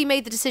actively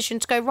made the decision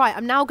to go, right,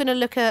 I'm now going to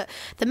look at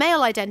the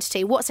male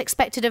identity, what's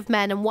expected of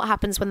men and what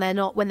happens when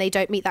they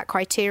don't meet that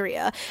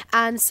criteria.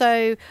 And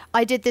so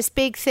I did this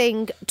big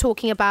thing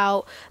talking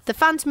about the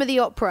Phantom of the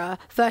Opera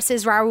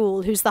versus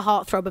Raoul, who's the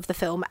heartthrob of the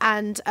film,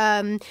 and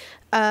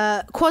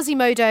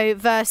Quasimodo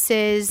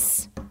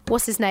versus,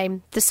 what's his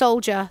name, the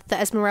soldier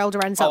that Esmeralda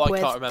ends up with.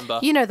 I can't remember.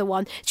 You know the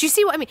one. Do you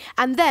see what I mean?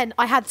 And then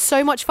I had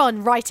so much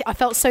fun writing. I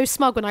felt so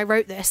smug when I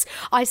wrote this.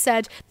 I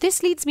said,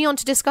 this leads me on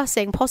to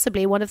discussing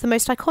possibly one of the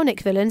most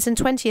iconic villains in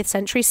 20th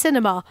century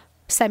cinema.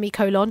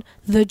 Semicolon,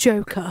 the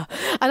Joker.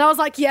 And I was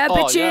like, yeah,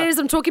 bitches,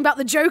 I'm talking about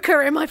the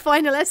Joker in my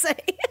final essay.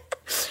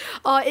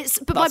 But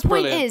That's my point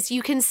brilliant. is,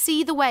 you can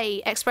see the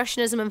way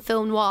Expressionism and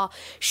film noir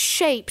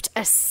shaped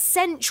a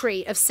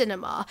century of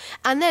cinema,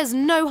 and there's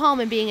no harm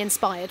in being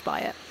inspired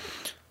by it.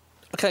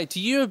 Okay, do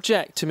you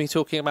object to me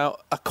talking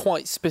about a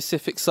quite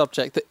specific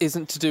subject that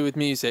isn't to do with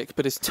music,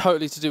 but is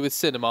totally to do with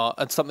cinema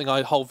and something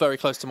I hold very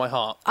close to my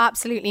heart?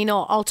 Absolutely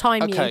not. I'll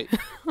time Okay,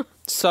 you.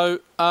 so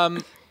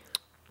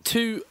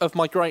two of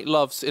my great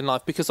loves in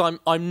life, because I'm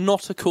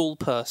not a cool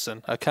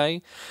person,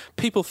 okay?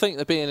 People think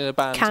that being in a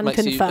band Can makes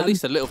you confirm. at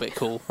least a little bit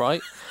cool,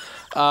 right?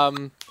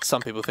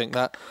 Some people think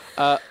that.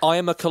 I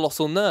am a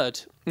colossal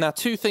nerd. Now,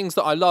 two things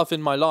that I love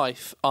in my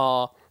life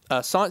are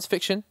science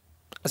fiction,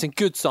 as in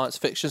good science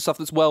fiction, stuff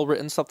that's well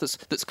written, stuff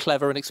that's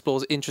clever and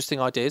explores interesting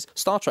ideas.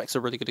 Star Trek's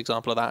a really good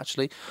example of that,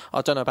 actually.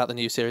 I don't know about the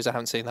new series. I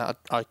haven't seen that.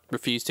 I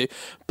refuse to.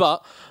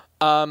 But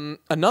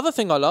another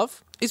thing I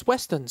love is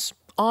westerns.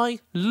 I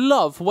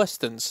love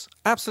westerns.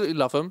 Absolutely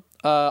love them.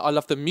 I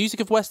love the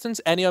music of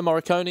westerns. Ennio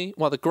Morricone,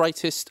 one of the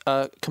greatest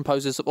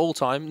composers of all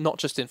time, not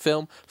just in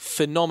film.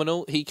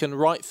 Phenomenal. He can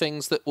write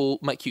things that will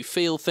make you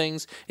feel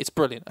things. It's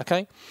brilliant,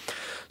 okay?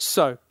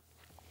 So,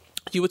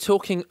 you were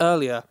talking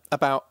earlier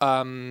about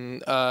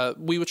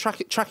we were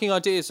tracking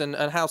ideas and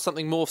how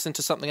something morphs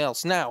into something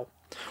else. Now,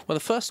 when the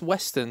first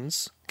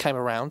westerns came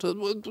around,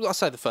 I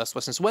say the first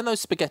westerns, when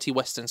those spaghetti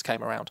westerns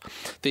came around,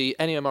 the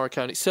Ennio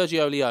Morricone,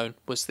 Sergio Leone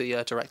was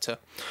the director.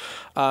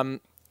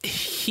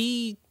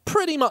 He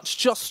pretty much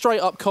just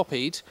straight up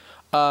copied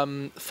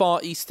Far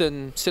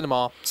Eastern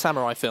cinema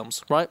samurai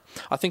films, right?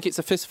 I think It's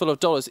a Fistful of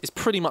Dollars is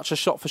pretty much a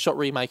shot-for-shot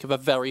remake of a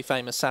very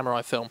famous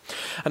samurai film.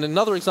 And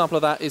another example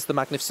of that is The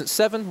Magnificent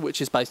Seven,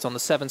 which is based on the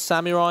Seven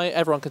Samurai.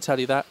 Everyone can tell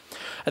you that.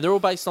 And they're all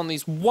based on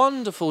these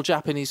wonderful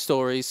Japanese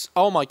stories.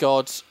 Oh my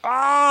God.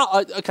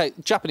 Okay,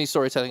 Japanese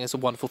storytelling is a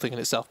wonderful thing in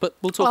itself, but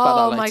we'll talk about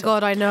that later. Oh my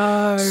God, I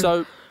know.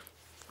 So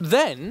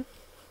then,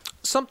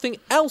 something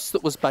else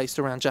that was based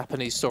around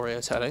Japanese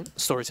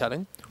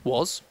storytelling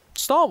was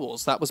Star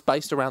Wars. That was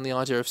based around the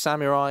idea of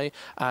samurai,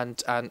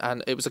 and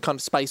it was a kind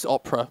of space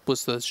opera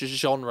was the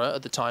genre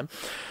at the time.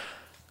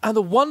 And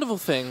the wonderful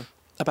thing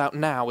about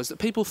now is that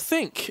people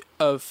think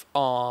of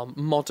our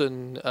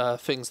modern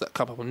things that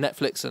come up on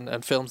Netflix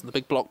and films and the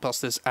big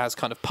blockbusters as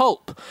kind of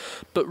pulp,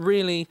 but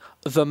really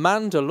The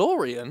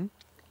Mandalorian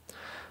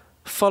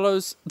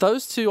follows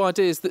those two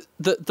ideas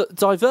that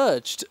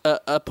diverged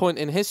at a point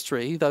in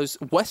history, those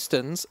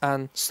westerns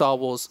and Star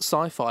Wars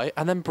sci-fi,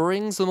 and then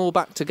brings them all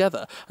back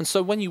together. And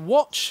so when you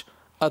watch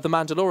The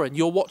Mandalorian,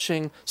 you're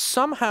watching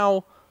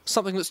somehow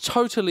something that's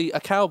totally a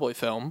cowboy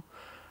film,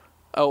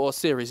 or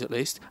series at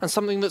least, and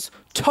something that's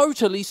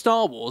totally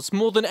Star Wars,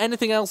 more than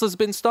anything else has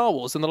been Star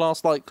Wars in the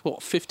last,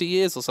 50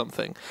 years or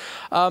something.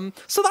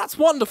 So that's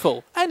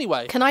wonderful.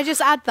 Anyway. Can I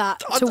just add that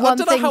to I one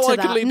don't thing know how to I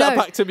that? could lead that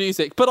back to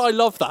music, but I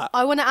love that.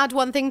 I want to add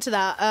one thing to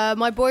that.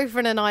 My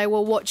boyfriend and I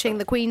were watching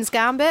The Queen's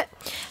Gambit,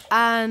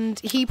 and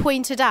he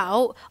pointed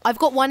out, I've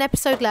got one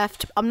episode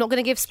left, I'm not going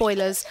to give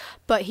spoilers,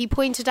 but he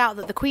pointed out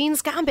that The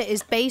Queen's Gambit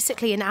is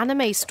basically an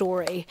anime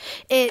story.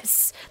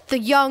 It's the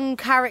young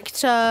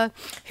character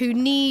who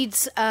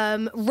needs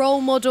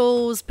role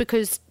models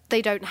because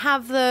they don't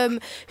have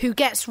them, who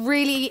gets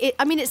really...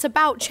 it's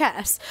about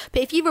chess,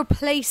 but if you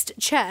replaced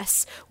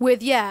chess with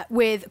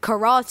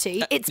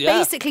karate, it's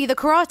basically the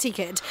Karate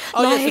Kid.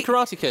 Oh, yes, the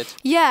Karate Kid.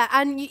 Yeah,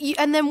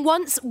 and then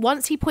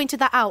once he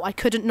pointed that out, I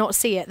couldn't not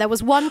see it. There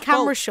was one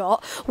camera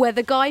shot where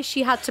the guy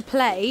she had to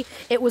play,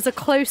 it was a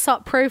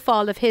close-up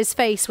profile of his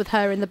face with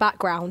her in the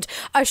background.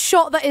 A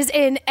shot that is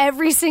in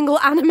every single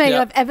anime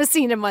I've ever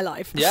seen in my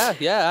life. Yeah,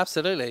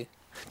 absolutely.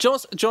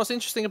 John's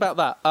interesting about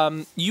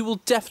that. You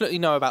will definitely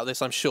know about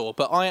this, I'm sure,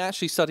 but I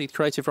actually studied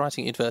creative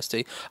writing at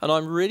university, and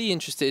I'm really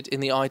interested in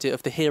the idea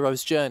of the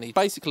hero's journey.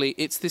 Basically,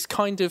 it's this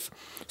kind of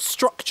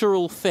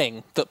structural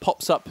thing that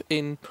pops up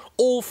in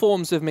all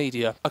forms of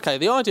media. Okay,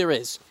 the idea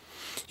is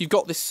you've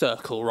got this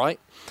circle, right?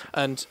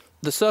 And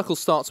the circle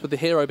starts with the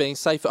hero being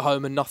safe at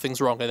home and nothing's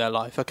wrong in their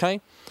life,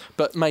 okay?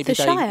 But maybe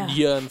they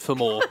yearn for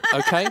more,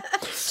 okay?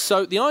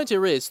 So the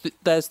idea is that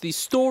there's these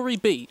story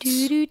beats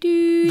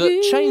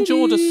that change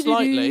order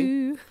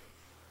slightly.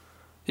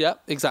 Yeah,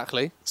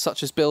 exactly.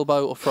 Such as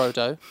Bilbo or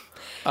Frodo.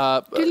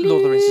 Lord of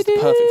the Rings is the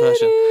perfect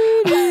version.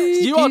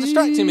 You are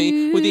distracting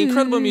me with the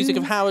incredible music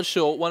of Howard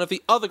Shore, one of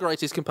the other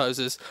greatest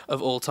composers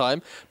of all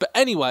time. But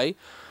anyway,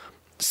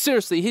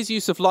 seriously, his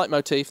use of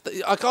leitmotif,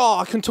 like,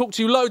 I can talk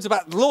to you loads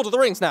about Lord of the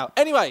Rings now.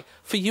 Anyway,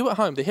 for you at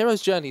home, the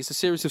hero's journey is a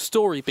series of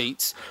story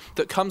beats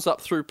that comes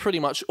up through pretty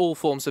much all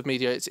forms of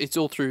media. It's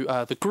all through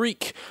the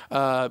Greek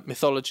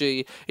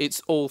mythology.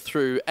 It's all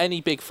through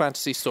any big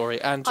fantasy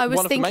story. And I was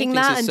one of the main thinking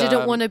things that is, and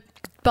didn't want to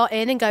butt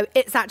in and go,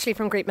 it's actually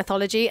from Greek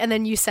mythology, and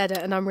then you said it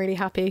and I'm really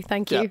happy.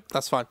 Thank you. Yeah,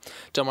 that's fine.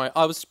 Don't worry.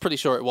 I was pretty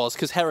sure it was,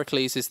 because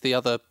Heracles is the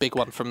other big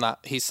one from that.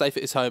 He's safe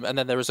at his home, and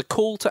then there is a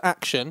call to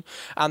action,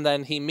 and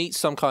then he meets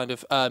some kind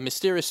of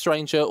mysterious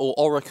stranger or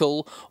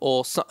oracle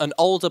or an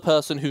older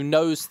person who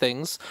knows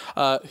things,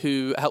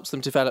 who helps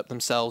them develop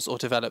themselves or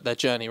develop their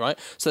journey, right?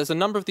 So there's a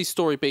number of these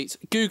story beats.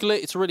 Google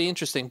it. It's really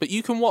interesting. But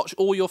you can watch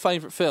all your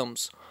favourite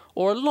films,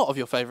 or a lot of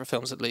your favourite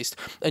films at least,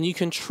 and you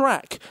can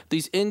track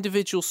these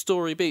individual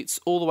story beats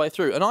all the way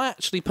through. And I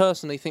actually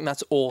personally think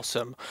that's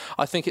awesome.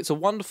 I think it's a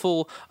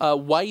wonderful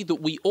way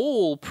that we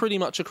all, pretty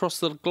much across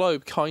the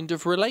globe, kind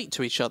of relate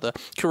to each other.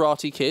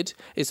 Karate Kid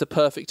is a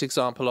perfect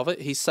example of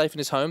it. He's safe in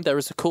his home. There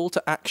is a call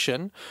to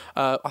action.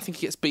 I think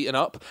he gets beaten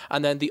up,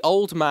 and then the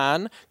old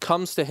man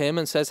comes to him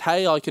and says,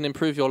 hey, I can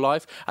improve your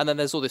life. And then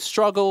there's all this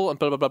struggle and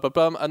blah, blah, blah, blah,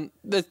 blah. And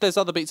there's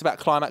other beats about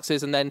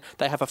climaxes, and then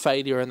they have a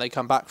failure and they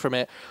come back from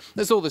it.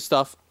 There's all this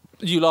stuff.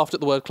 You laughed at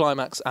the word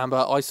climax,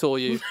 Amber. I saw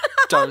you.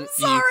 Don't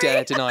you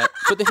dare deny it.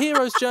 But the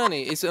hero's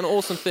journey is an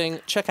awesome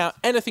thing. Check out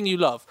anything you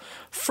love.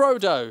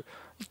 Frodo,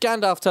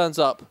 Gandalf turns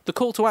up, the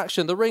call to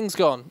action, the ring's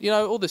gone,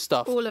 all this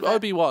stuff. All of it.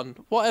 Obi-Wan,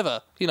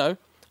 whatever,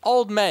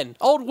 old men,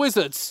 old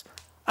wizards,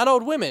 and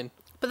old women.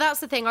 But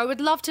that's the thing. I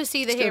would love to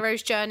see the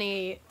hero's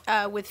journey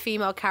with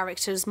female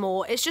characters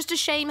more. It's just a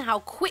shame how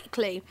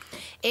quickly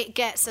it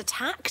gets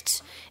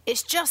attacked.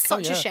 It's just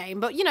such a shame.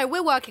 But,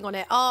 we're working on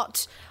it.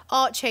 Art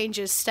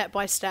changes step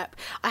by step.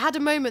 I had a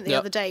moment the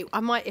other day.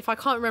 If I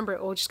can't remember it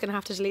all, just going to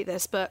have to delete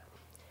this. But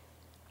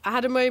I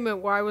had a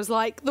moment where I was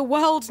like, the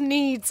world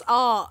needs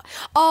art.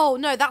 Oh,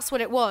 no, that's what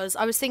it was.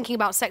 I was thinking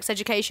about Sex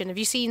Education. Have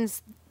you seen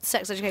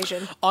Sex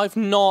Education? I've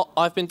not.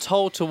 I've been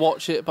told to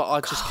watch it, but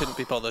I just couldn't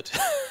be bothered.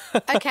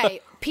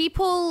 Okay,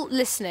 people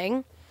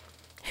listening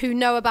who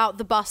know about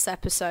the bus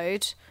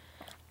episode,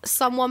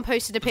 someone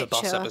posted a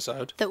picture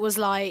that was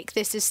like,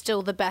 this is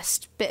still the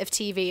best bit of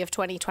TV of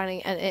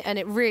 2020, and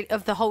it really,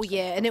 of the whole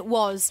year, and it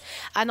was.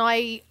 And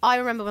I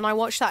remember when I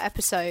watched that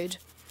episode,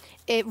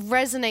 it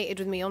resonated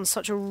with me on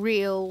such a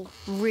real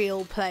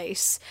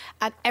place,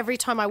 and every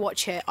time I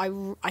watch it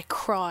I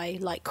cry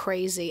like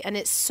crazy. And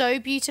it's so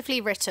beautifully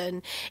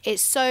written,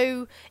 it's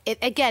so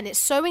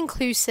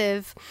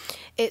inclusive,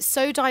 it's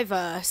so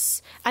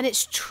diverse, and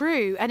it's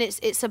true, and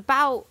it's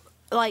about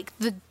like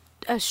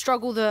a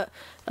struggle that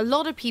a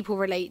lot of people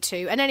relate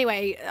to. And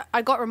anyway,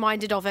 I got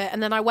reminded of it,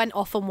 and then I went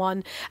off on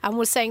one and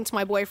was saying to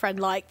my boyfriend,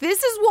 like,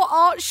 this is what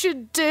art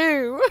should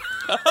do.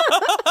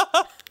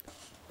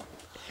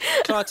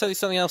 Can I tell you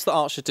something else that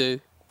art should do?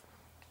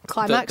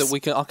 Climax.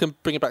 I can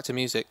bring it back to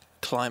music.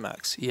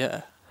 Climax,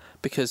 yeah.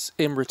 Because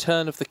in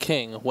Return of the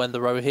King, when the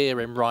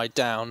Rohirrim ride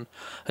down,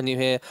 and you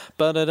hear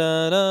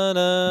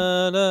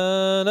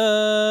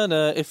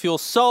ba-da-da-da-da-da-da, if your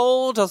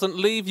soul doesn't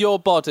leave your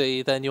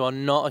body, then you are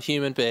not a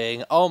human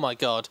being. Oh my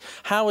God.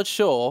 Howard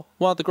Shore,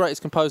 one of the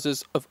greatest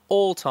composers of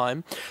all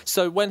time.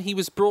 So when he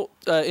was brought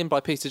in by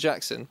Peter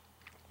Jackson,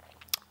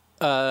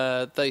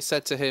 they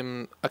said to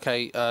him,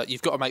 okay,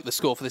 you've got to make the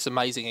score for this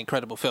amazing,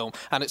 incredible film.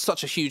 And it's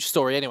such a huge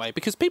story anyway,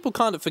 because people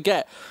kind of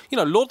forget,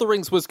 Lord of the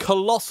Rings was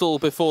colossal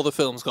before the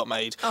films got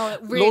made. Oh, it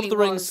really Lord of the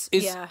Rings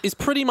is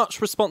pretty much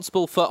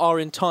responsible for our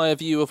entire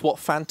view of what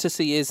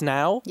fantasy is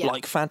now,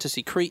 like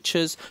fantasy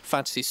creatures,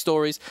 fantasy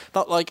stories.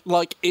 That like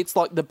it's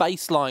like the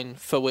baseline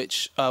for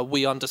which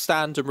we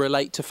understand and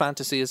relate to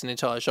fantasy as an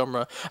entire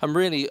genre. And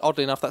really,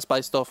 oddly enough, that's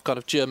based off kind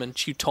of German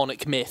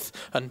Teutonic myth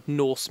and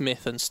Norse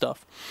myth and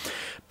stuff.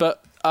 But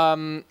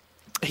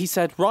he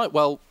said, right,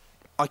 well,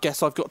 I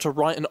guess I've got to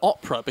write an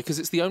opera, because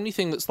it's the only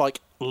thing that's like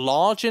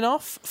large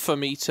enough for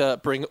me to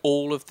bring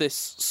all of this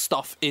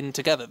stuff in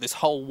together, this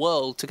whole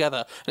world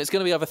together. And it's going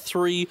to be over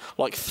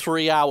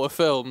 3-hour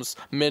films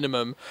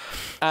minimum.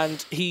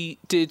 And he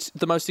did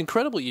the most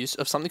incredible use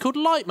of something called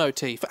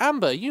leitmotif.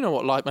 Amber, you know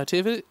what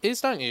leitmotif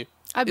is, don't you?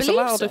 I believe it's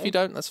allowed so. If you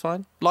don't, that's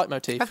fine.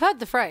 Leitmotif. I've heard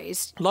the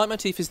phrase.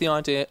 Leitmotif is the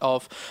idea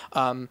of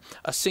a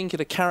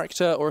singular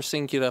character or a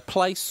singular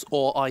place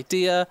or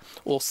idea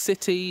or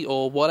city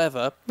or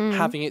whatever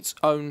having its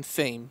own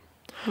theme.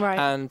 Right.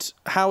 And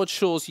Howard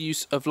Shore's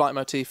use of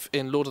leitmotif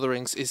in Lord of the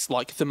Rings is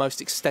like the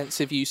most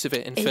extensive use of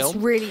it in film. It's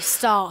really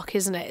stark,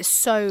 isn't it? It's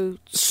so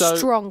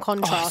strong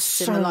contrast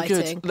in the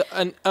lighting.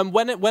 Good. And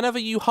whenever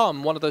you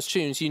hum one of those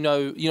tunes, you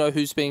know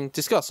who's being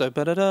discussed. So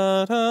green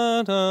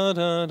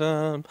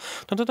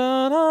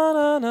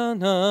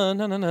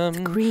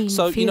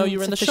so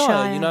you're in the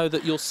Shire. You know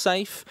that you're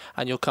safe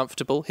and you're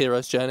comfortable.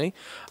 Hero's journey.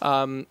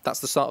 That's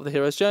the start of the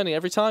hero's journey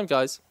every time,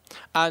 guys.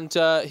 And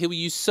he will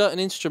use certain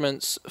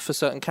instruments for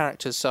certain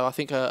characters. characters. So I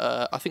think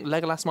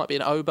Legolas might be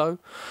an oboe.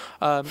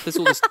 There's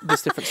all this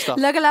different stuff.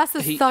 Legolas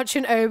is such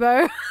an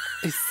oboe.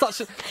 He's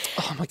such a...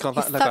 Oh my god,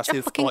 that He's Legolas such a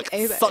is fucking like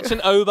oboe. such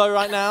an oboe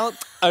right now.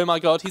 Oh my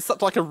god, he's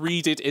such like a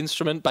reeded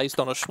instrument based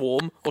on a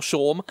shawm or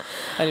shawm.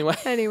 Anyway,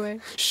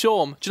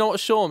 shawm. Do you know what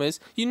a shawm is?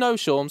 You know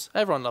shawms.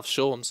 Everyone loves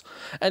shawms.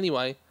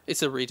 Anyway,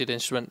 it's a reeded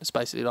instrument. It's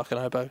basically like an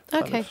oboe.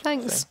 Okay,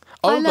 thanks.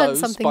 Oboes, I learned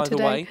something by today.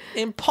 the way,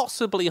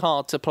 impossibly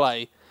hard to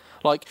play.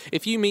 Like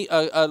if you meet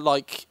a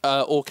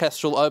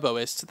orchestral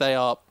oboist, they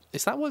are.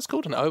 Is that what it's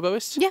called? An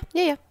oboist?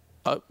 Yeah.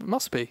 Oh, it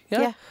must be.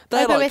 Yeah. Yeah.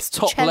 They're like Oboist,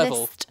 top cellist.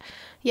 level.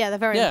 Yeah, they're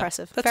very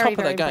impressive. They're very, top of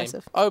very their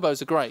impressive. game.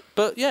 Oboes are great,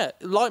 but yeah,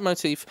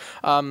 leitmotif.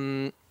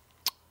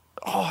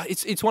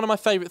 It's one of my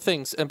favourite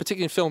things, and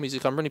particularly in film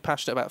music. I'm really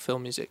passionate about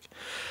film music,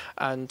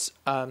 and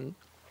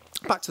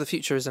Back to the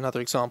Future is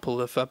another example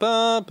of. Yeah.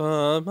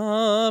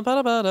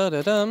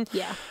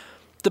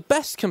 The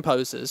best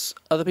composers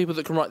are the people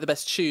that can write the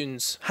best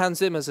tunes. Hans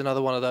Zimmer's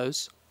another one of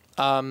those.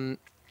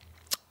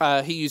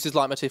 He uses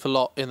leitmotif a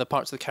lot in the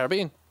Pirates of the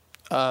Caribbean.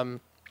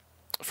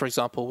 For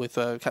example, with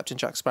Captain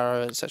Jack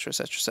Sparrow, etc.,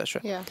 etc.,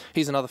 etc. Yeah.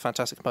 He's another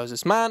fantastic composer.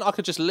 Man, I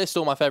could just list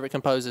all my favourite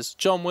composers.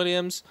 John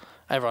Williams,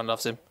 everyone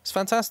loves him. It's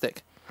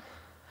fantastic.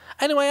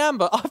 Anyway,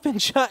 Amber, I've been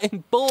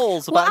chatting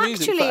balls about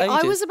music for ages.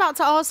 I was about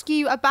to ask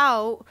you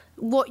about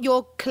what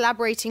you're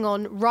collaborating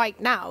on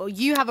right now.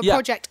 You have a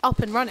project up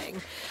and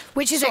running,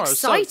 which is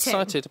exciting.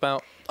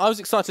 I was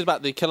excited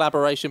about the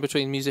collaboration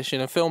between musician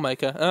and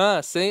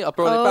filmmaker. See, I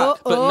brought it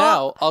back. But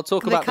now I'll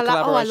talk about the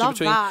collaboration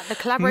between the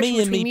collaboration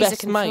me and between me music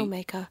best and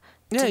mate. filmmaker.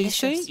 Yeah,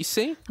 Delicious. you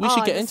see? We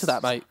should get into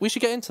that, mate. We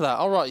should get into that.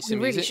 I'll write you some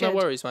We really music. No should.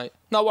 worries, mate.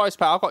 No worries,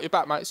 pal. I've got your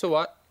back, mate. It's all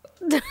right.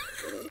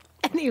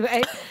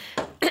 Anyway,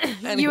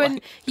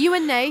 Anyway. you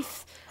and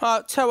Nath,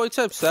 Friend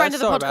friend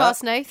of the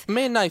podcast, Nath.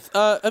 Me and Nath.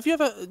 Have you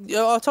ever...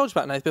 I told you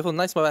about Nath before.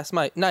 Nath's my best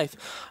mate. Nath.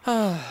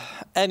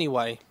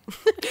 Anyway.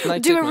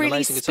 Nath Do a Dickman, really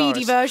amazing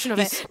speedy guitarist. version of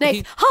it. He's-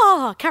 Nath,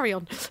 carry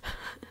on.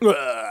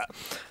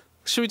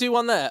 Should we do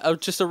one there?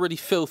 Just a really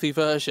filthy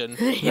version.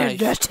 You Nath.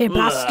 dirty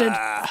bastard.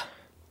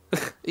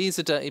 He's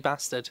a dirty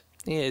bastard.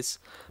 He is.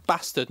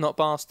 Bastard, not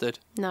bastard.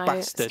 No,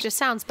 Bastard. it just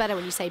sounds better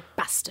when you say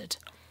bastard.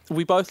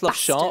 We both love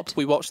Bastard. Sharp.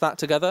 We watched that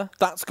together.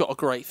 That's got a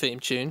great theme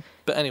tune.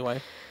 But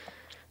anyway,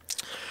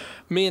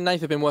 me and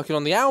Nath have been working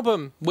on the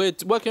album. We're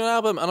working on an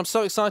album, and I'm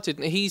so excited.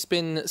 He's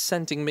been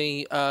sending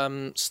me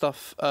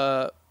stuff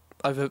over.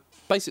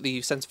 Basically,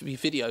 he sends me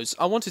videos.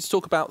 I wanted to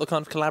talk about the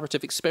kind of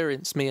collaborative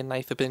experience me and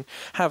Nath have been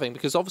having,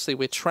 because obviously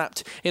we're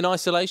trapped in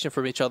isolation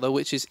from each other,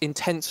 which is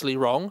intensely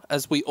wrong,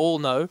 as we all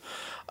know,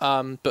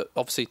 but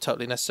obviously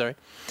totally necessary.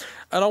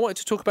 And I wanted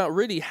to talk about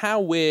really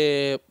how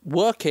we're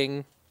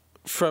working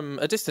from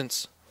a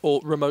distance, or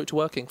remote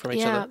working from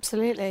each other. Yeah,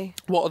 absolutely.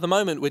 What at the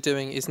moment we're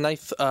doing is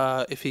Nath,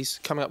 if he's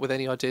coming up with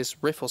any ideas,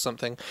 riff or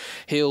something,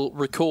 he'll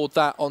record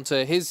that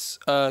onto his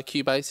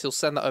Cubase, he'll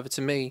send that over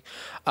to me,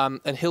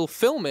 and he'll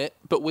film it,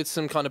 but with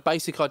some kind of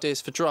basic ideas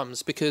for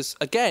drums, because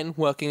again,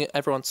 working at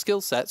everyone's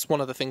skill sets,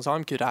 one of the things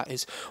I'm good at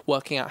is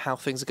working out how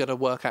things are going to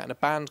work out in a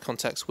band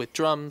context with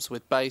drums,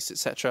 with bass,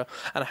 etc.,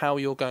 and how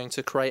you're going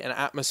to create an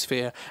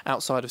atmosphere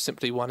outside of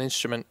simply one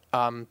instrument,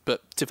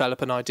 but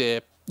develop an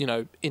idea, you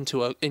know,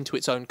 into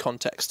its own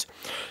context.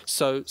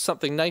 So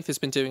something Nath has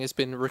been doing has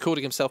been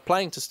recording himself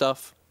playing to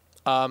stuff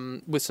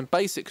with some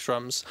basic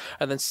drums,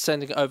 and then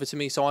sending it over to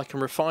me so I can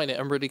refine it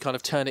and really kind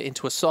of turn it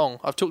into a song.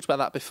 I've talked about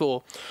that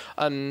before,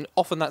 and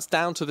often that's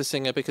down to the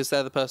singer because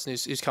they're the person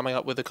who's coming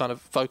up with the kind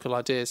of vocal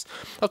ideas.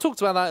 I've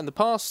talked about that in the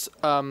past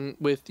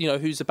with, you know,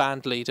 who's a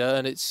band leader,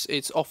 and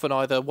it's often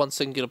either one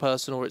singular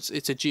person or it's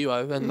a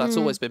duo, and that's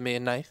always been me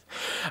and Nath.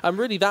 And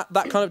really that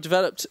kind of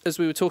developed, as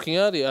we were talking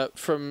earlier,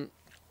 from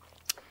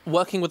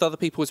working with other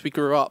people as we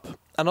grew up,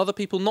 and other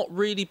people not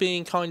really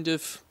being kind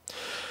of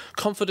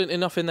confident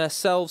enough in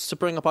themselves to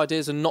bring up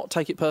ideas and not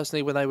take it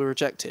personally when they were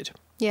rejected.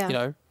 Yeah. You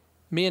know,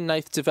 me and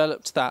Nath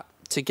developed that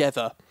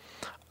together.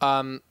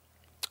 And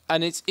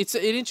it's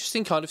an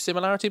interesting kind of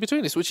similarity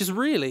between us, which is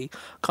really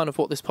kind of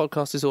what this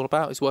podcast is all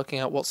about, is working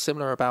out what's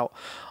similar about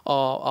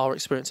our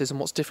experiences and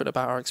what's different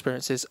about our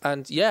experiences.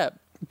 And yeah,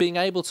 being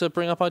able to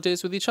bring up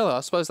ideas with each other. I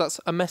suppose that's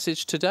a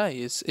message today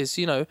is,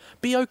 you know,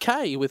 be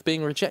okay with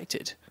being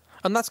rejected.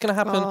 And that's going to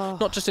happen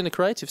not just in a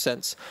creative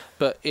sense,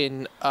 but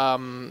in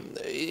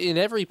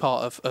every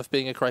part of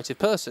being a creative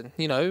person.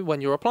 You know,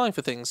 when you're applying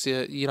for things,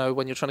 you know,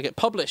 when you're trying to get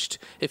published,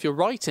 if you're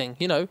writing,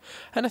 you know,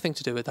 anything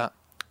to do with that.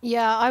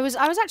 Yeah, I was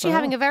actually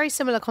having a very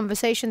similar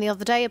conversation the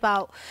other day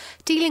about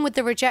dealing with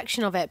the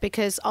rejection of it,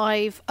 because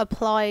I've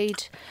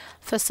applied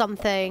for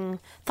something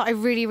that I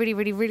really, really,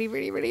 really, really,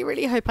 really, really,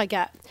 really hope I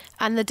get.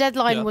 And the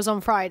deadline was on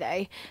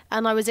Friday,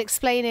 and I was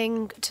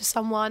explaining to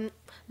someone,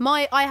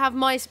 I have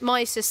my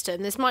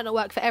system. This might not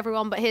work for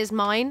everyone, but here's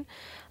mine.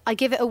 I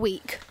give it a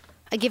week.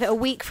 I give it a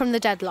week from the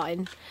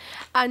deadline.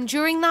 And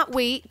during that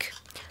week,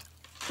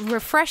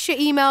 refresh your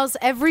emails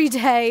every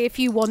day if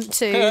you want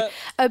to.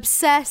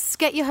 Obsess.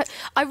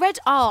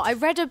 I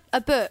read a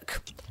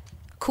book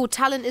called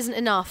Talent Isn't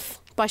Enough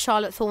by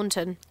Charlotte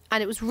Thornton,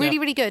 and it was really,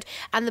 really good.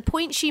 And the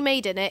point she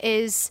made in it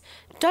is,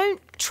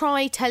 don't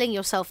try telling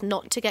yourself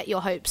not to get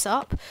your hopes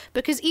up,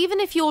 because even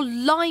if you're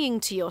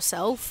lying to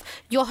yourself,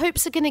 your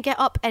hopes are going to get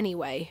up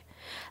anyway.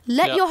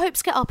 Let your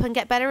hopes get up and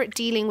get better at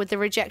dealing with the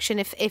rejection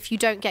if you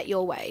don't get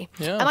your way.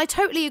 Yeah. And I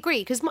totally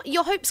agree, because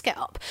your hopes get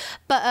up.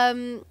 But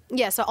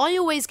so I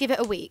always give it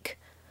a week.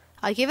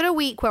 I give it a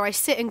week where I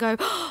sit and go,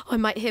 oh, I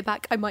might hear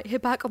back. Oh my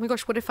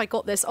gosh, what if I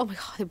got this? Oh my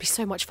God, it would be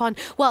so much fun.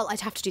 Well, I'd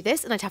have to do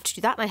this and I'd have to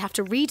do that and I'd have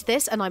to read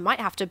this and I might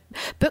have to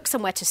book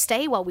somewhere to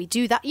stay while we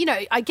do that. You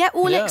know, I get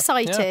all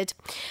excited.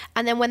 Yeah.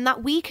 And then when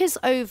that week is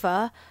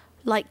over,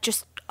 like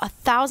just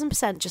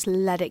 1,000%, just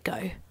let it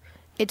go.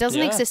 It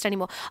doesn't exist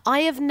anymore. I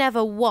have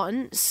never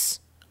once,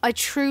 I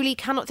truly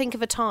cannot think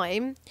of a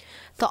time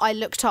that I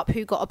looked up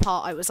who got a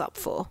part I was up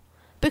for.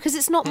 Because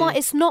it's not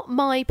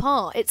my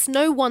part. It's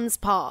no one's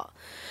part.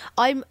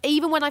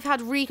 Even when I've had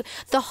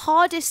the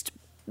hardest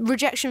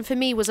rejection for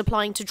me was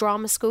applying to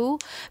drama school,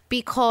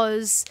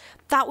 because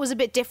that was a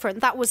bit different.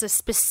 That was a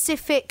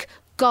specific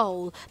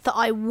goal that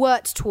I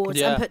worked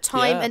towards and put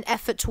time and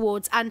effort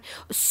towards, and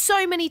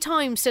so many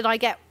times did I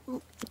get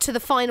to the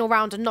final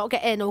round and not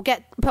get in, or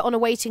get put on a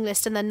waiting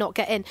list and then not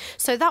get in.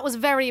 So that was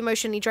very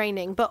emotionally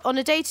draining. But on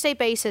a day-to-day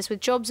basis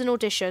with jobs and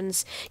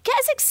auditions, get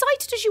as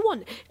excited as you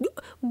want.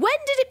 When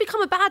did it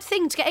become a bad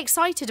thing to get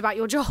excited about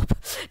your job?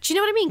 Do you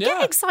know what I mean?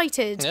 Get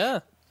excited.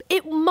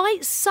 It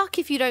might suck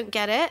if you don't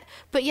get it,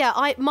 but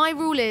my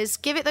rule is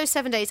give it those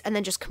 7 days and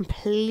then just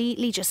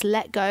completely just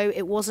let go.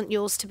 It wasn't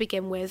yours to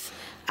begin with,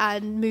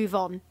 and move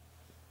on.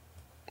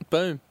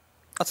 Boom.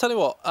 I'll tell you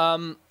what, do you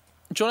want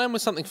to end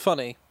with something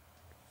funny?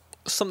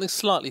 Something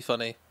slightly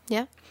funny.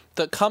 Yeah.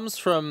 That comes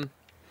from,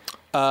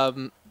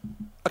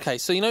 okay,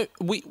 so you know,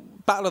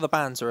 Battle of the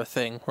Bands are a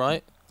thing,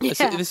 right? Yeah.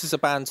 This is a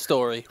band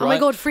story, right? Oh my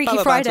God, Freaky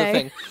Battle Friday. Of the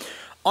Bands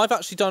are a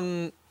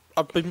thing.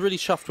 I've been really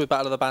chuffed with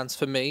Battle of the Bands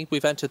for me.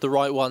 We've entered the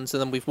right ones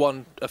and then we've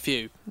won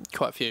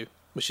quite a few,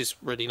 which is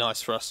really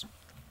nice for us.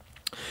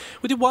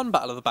 We did one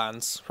Battle of the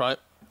Bands, right?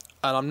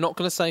 And I'm not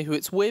going to say who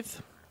it's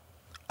with,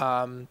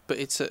 but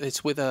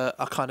it's with a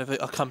kind of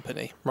a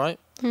company, right?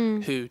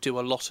 Who do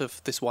a lot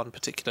of this one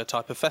particular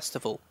type of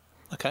festival,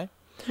 okay?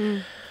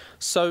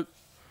 So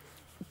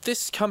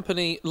this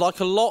company, like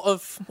a lot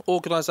of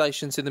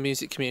organisations in the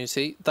music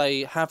community,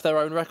 they have their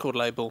own record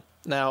label.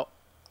 Now,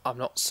 I'm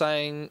not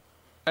saying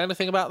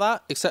anything about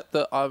that, except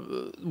that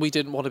we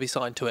didn't want to be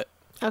signed to it.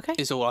 Okay.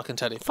 Is all I can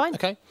tell you. Fine.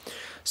 Okay.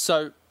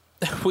 So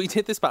we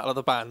did this Battle of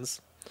the Bands,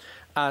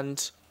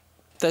 and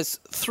there's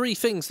 3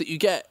 things that you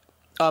get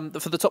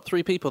for the top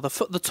 3 people.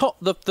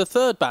 The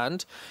third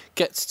band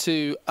gets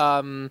to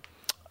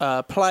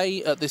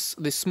play at this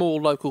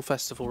small local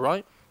festival,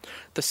 right?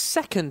 The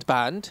second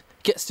band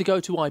gets to go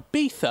to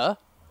Ibiza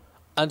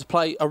and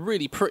play a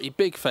really pretty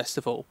big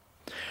festival.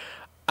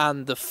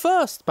 And the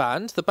first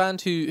band, the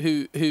band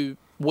who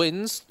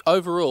wins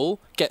overall,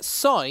 gets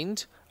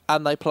signed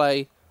and they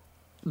play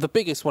the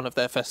biggest one of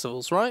their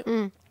festivals, right?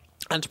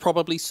 And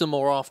probably some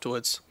more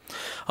afterwards.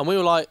 And we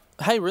were like,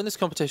 hey, we're in this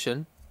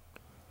competition.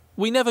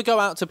 We never go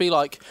out to be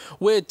like,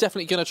 we're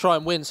definitely going to try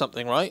and win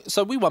something, right?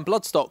 So we won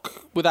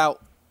Bloodstock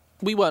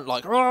we weren't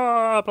like,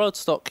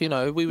 Bloodstock, you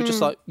know. We were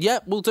just like, yeah,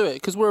 we'll do it,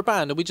 because we're a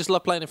band and we just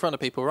love playing in front of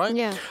people, right?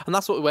 Yeah. And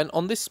that's what we went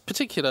on this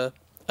particular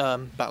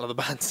Battle of the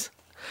Bands.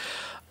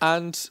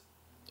 And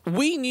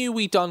we knew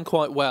we'd done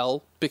quite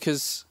well,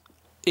 because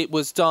it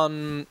was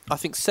done, I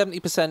think,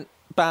 70%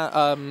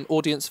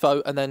 audience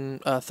vote and then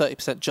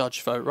 30%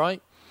 judge vote,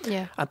 right?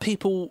 Yeah. And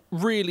people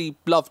really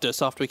loved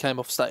us after we came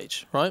off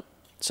stage, right?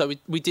 So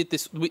we did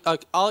this.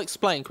 I'll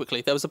explain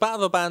quickly. There was a Battle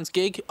of the Bands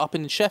gig up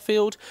in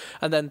Sheffield,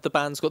 and then the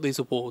band's got these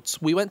awards.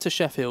 We went to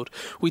Sheffield.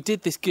 We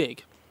did this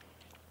gig.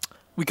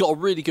 We got a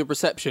really good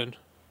reception.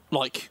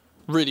 Like,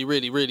 really,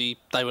 really, really,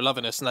 they were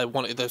loving us, and they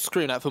were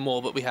screaming out for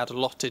more, but we had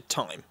allotted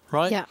time,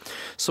 right? Yeah.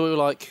 So we were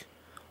like,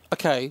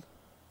 okay,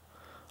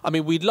 I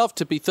mean, we'd love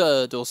to be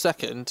third or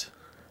second.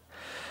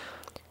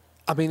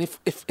 I mean,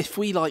 if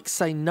we, like,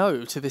 say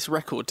no to this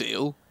record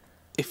deal,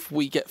 if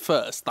we get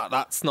first,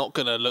 that's not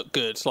going to look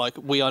good. Like,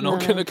 we are not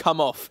going to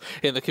come off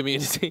in the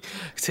community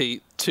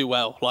too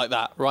well like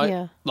that, right?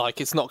 Yeah.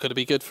 Like, it's not going to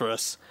be good for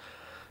us.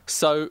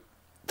 So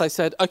they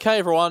said, okay,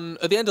 everyone,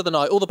 at the end of the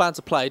night, all the bands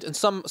are played, and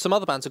some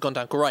other bands have gone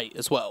down great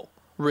as well.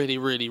 Really,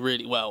 really,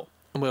 really well.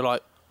 And we were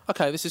like,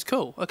 okay, this is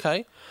cool.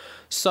 Okay.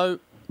 So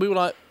we were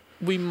like,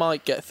 we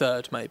might get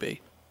third,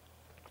 maybe.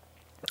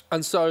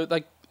 And so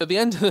at the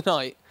end of the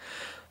night,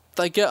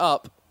 they get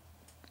up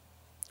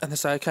and they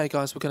say, okay,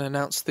 guys, we're going to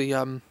announce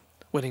the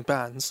winning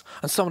bands.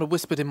 And someone had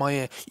whispered in my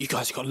ear, you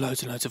guys have got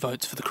loads and loads of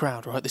votes for the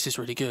crowd, right? This is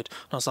really good.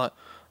 And I was like,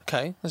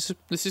 okay,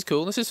 this is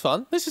cool. This is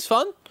fun. This is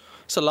fun.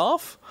 It's a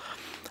laugh.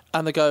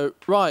 And they go,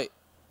 right,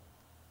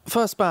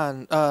 first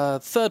band,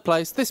 third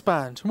place, this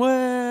band.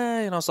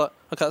 Way! And I was like,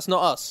 okay, that's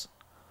not us.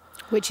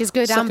 Which is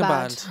good Second and bad.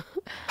 band.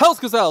 Hell's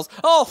Gazelles.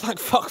 Oh, thank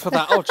fuck for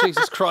that. Oh,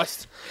 Jesus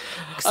Christ.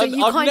 So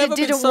you kind of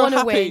didn't want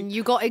to win.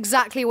 You got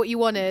exactly what you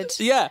wanted.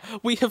 Yeah,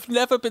 we have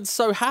never been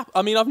so happy.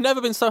 I mean, I've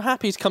never been so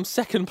happy to come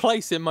second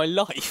place in my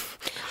life.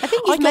 I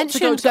think you've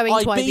mentioned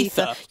going to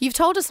Ibiza. You've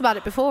told us about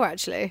it before,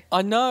 actually.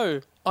 I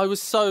know. I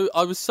was so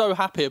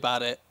happy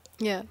about it.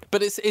 Yeah.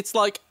 But it's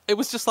like, it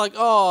was just like,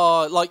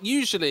 oh, like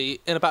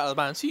usually in a Battle of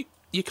the Bands,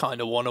 you kind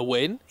of want to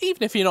win,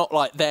 even if you're not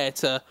like there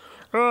to,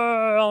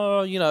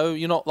 you know,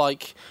 you're not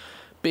like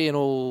being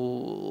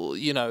all,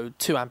 you know,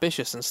 too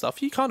ambitious and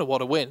stuff. You kind of want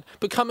to win.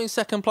 But coming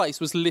second place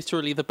was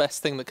literally the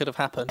best thing that could have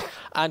happened.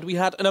 And we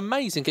had an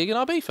amazing gig in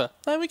Ibiza.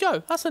 There we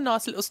go. That's a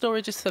nice little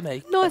story just for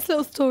me. Nice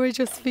little story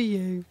just for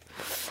you.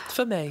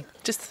 For me.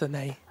 Just for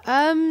me.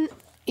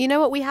 You know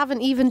what we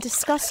haven't even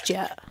discussed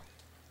yet?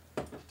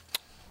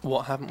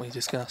 What haven't we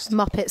discussed?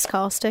 Muppets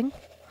casting.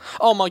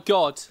 Oh my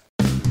God.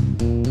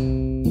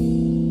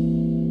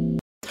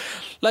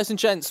 Ladies and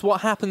gents,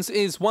 what happens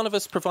is one of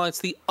us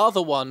provides the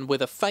other one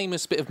with a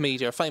famous bit of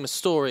media, a famous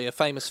story, a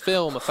famous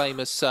film, a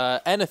famous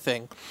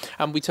anything,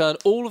 and we turn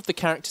all of the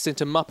characters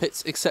into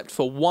Muppets except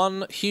for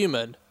one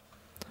human.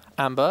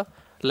 Amber,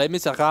 Les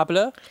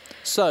Miserables.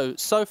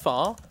 So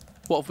far,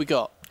 what have we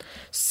got?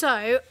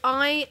 So,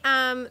 I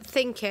am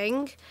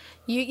thinking...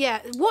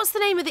 what's the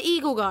name of the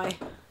eagle guy?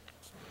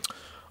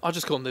 I'll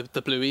just call him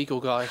the Blue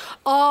Eagle guy.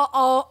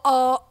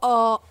 I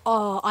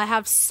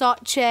have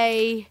such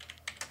a...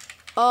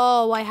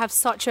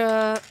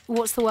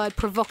 what's the word?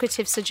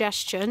 Provocative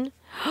suggestion.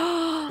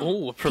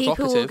 Oh,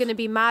 provocative. People are going to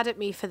be mad at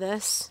me for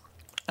this.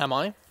 Am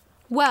I?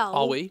 Well,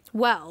 are we?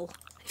 Well,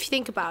 if you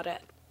think about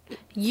it,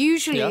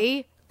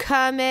 usually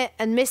Kermit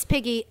and Miss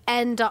Piggy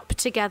end up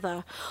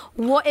together.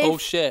 What if? Oh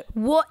shit!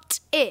 What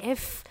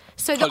if?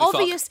 So the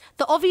Holy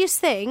obvious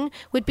thing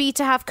would be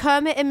to have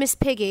Kermit and Miss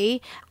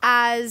Piggy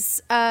as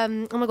oh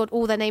my God,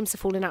 all their names are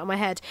falling out of my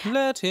head.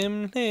 Let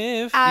him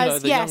live.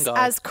 As young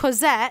guy. as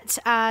Cosette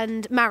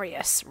and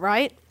Marius,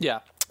 right? Yeah.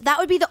 That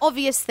would be the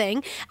obvious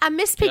thing. And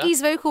Miss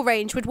Piggy's vocal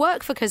range would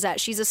work for Cosette.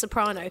 She's a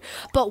soprano.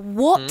 But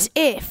what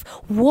if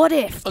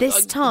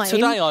this time...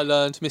 Today I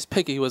learned Miss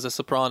Piggy was a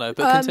soprano,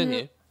 but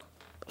continue.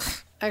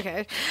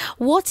 Okay.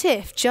 What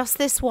if, just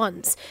this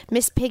once,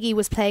 Miss Piggy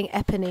was playing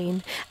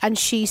Eponine and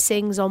she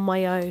sings On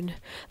My Own?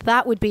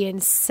 That would be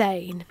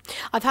insane.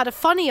 I've had a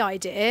funny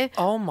idea.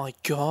 Oh my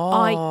God.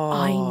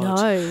 I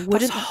know.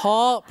 That's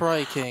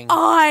heartbreaking.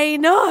 I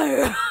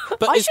know.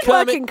 But I should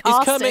work in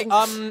casting.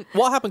 Kermit,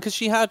 what happened? Because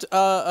she had,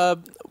 I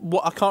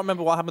can't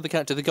remember what happened with the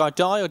character. Did the guy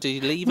die or did he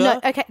leave her? No,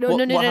 okay. No.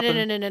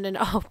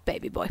 Oh,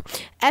 baby boy.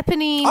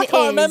 Eponine I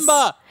can't remember.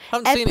 I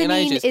haven't seen it in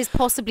Eponine ages. is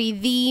possibly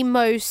the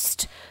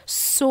most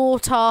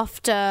sought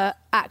after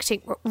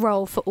acting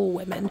role for all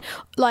women.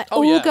 Like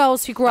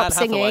girls who grew up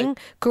singing,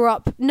 grew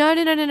up. No.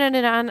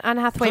 Anne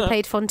Hathaway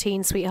played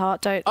Fontaine,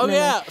 sweetheart. Don't. Oh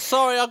yeah.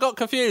 Sorry, I got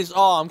confused.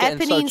 Oh, I'm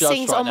getting Eponine so judged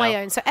sings right On My now.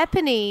 Own. So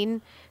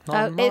Eponine.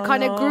 It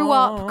kind of grew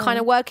up, kind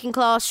of working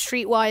class,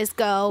 streetwise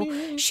girl.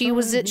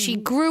 She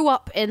grew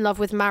up in love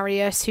with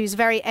Marius, who's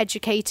very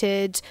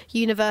educated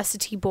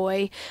university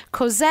boy.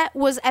 Cosette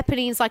was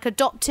Eponine's like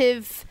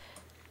adoptive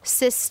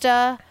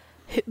sister,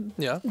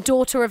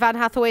 daughter of Anne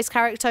Hathaway's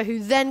character, who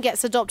then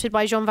gets adopted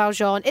by Jean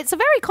Valjean. It's a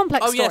very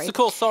complex story. Oh yes, of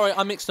course. Sorry,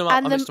 I mixed them up.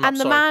 And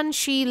the man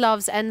she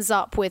loves ends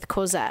up with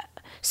Cosette.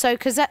 So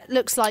Cosette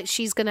looks like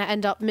she's going to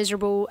end up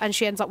miserable and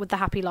she ends up with the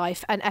happy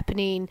life, and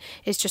Eponine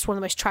is just one of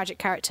the most tragic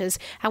characters.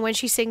 And when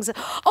she sings, it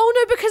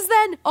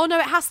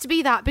has to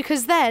be that,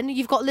 because then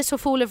you've got Little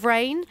Fall of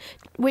Rain,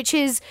 which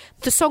is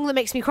the song that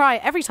makes me cry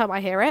every time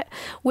I hear it.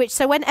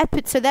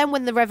 Then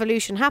when the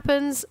revolution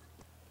happens,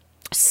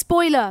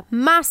 spoiler,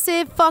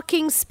 massive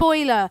fucking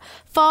spoiler.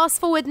 Fast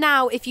forward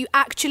now if you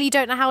actually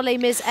don't know how Les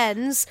Mis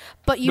ends,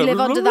 but you live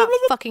under that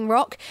fucking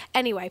rock.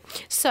 Anyway,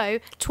 so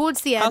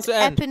towards the end,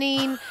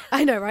 Eponine,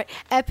 I know, right?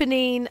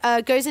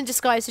 Eponine goes in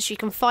disguise so she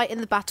can fight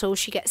in the battle.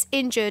 She gets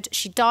injured.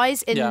 She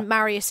dies in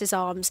Marius's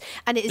arms,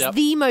 and it is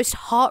the most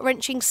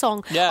heart-wrenching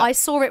song. Yeah. I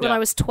saw it when I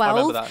was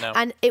 12,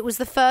 and it was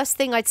the first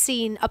thing I'd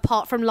seen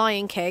apart from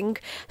Lion King,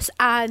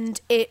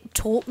 and it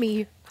taught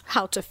me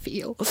how to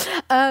feel.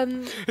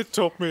 It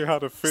taught me how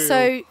to feel.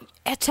 So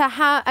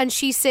and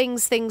she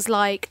sings things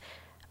like,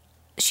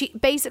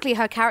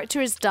 her character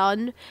is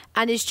done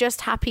and is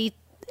just happy.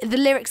 The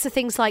lyrics are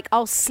things like,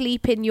 I'll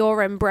sleep in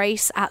your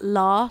embrace at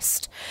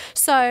last.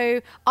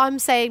 So I'm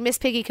saying Miss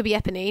Piggy could be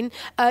Eponine.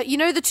 You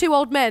know the two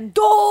old men?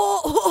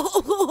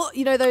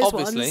 You know those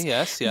ones? Obviously,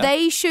 yes, yeah.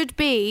 They should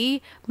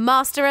be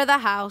master of the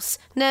house.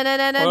 And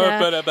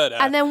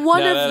then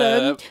one of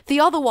them,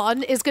 the other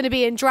one, is going to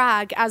be in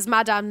drag as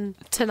Madame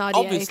Thénardier.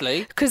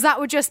 Obviously. Because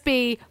that would just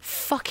be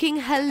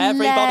fucking hilarious.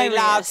 Everybody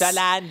loves a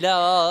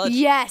landlord.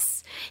 Yes.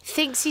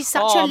 Thinks he's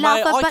such a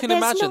lover, I but can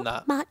there's imagine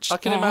not that. much I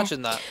can there.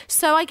 imagine that.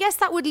 So I guess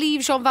that would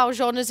leave Jean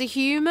Valjean as a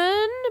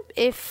human.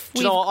 If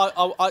Do you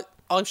know what?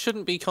 I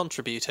shouldn't be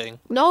contributing.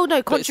 No, But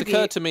it's contribute.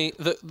 occurred to me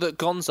that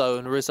Gonzo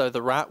and Rizzo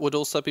the Rat would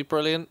also be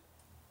brilliant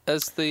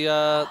as the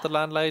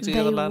landlady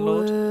and the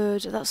landlord.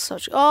 Would. That's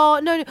such. Oh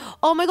no!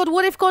 Oh my God!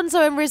 What if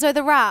Gonzo and Rizzo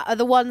the Rat are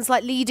the ones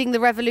like leading the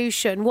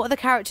revolution? What are the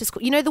characters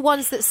called? You know, the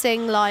ones that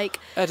sing like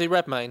Eddie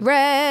Redmayne.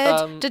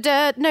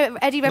 No,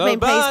 Eddie Redmayne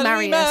plays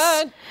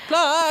Marius.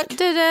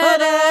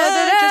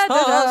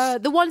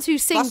 the ones who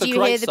sing, that's a do you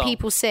great hear the song.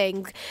 people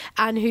sing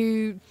and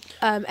who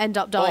end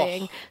up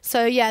dying?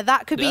 So yeah,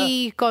 that could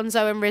be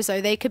Gonzo and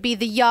Rizzo. They could be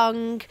the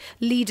young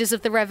leaders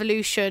of the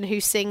revolution who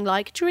sing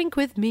like "Drink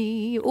with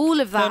Me," all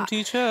of that.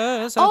 Empty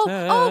chairs Oh,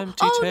 and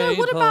empty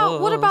no!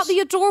 What about the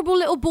adorable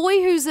little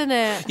boy who's in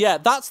it? Yeah,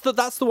 that's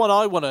the one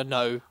I want to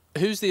know.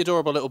 Who's the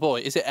adorable little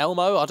boy? Is it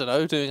Elmo? I don't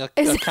know, doing a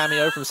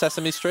cameo from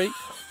Sesame Street.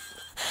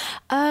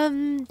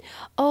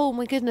 Oh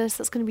my goodness,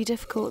 that's going to be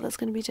difficult.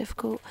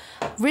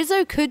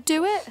 Rizzo could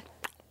do it.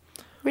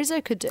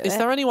 Is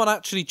there anyone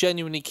actually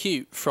genuinely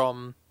cute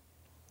from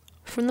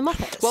from the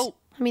Muppets? Well,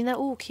 I mean, they're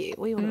all cute.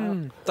 What are you on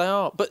about? They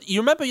are, but you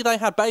remember they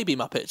had baby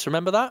Muppets.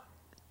 Remember that?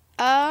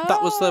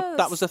 That was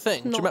the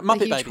thing. Do you remember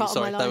Muppet Babies?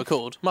 Sorry, they were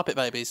called Muppet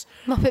Babies.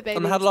 Muppet Babies.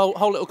 And they had a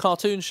whole little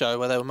cartoon show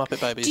where they were Muppet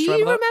Babies. Do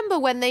you remember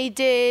when they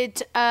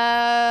did?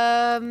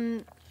 I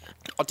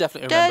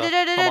definitely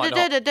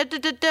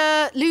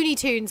remember. Looney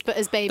Tunes, but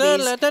as babies.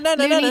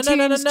 Looney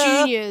Tunes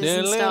Juniors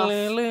and stuff.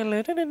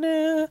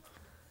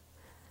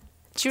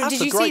 Did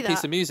That's you a great see that?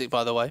 piece of music,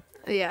 by the way.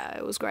 Yeah,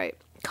 it was great.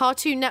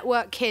 Cartoon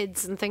Network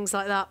Kids and things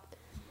like that.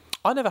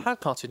 I never had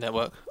Cartoon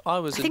Network. I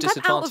was a I'm out of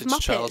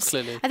disadvantaged child, Muppets.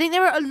 clearly. I think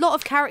there are a lot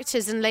of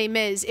characters in Les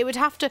Mis. They'd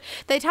have to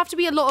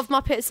be a lot of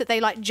Muppets that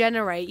they like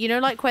generate. You know,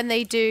 like when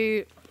they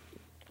do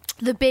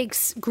the big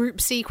group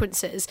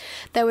sequences,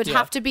 there would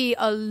have to be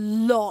a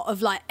lot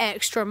of like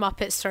extra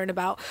Muppets thrown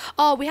about.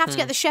 Oh, we have to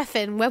get the chef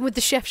in. When would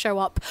the chef show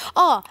up?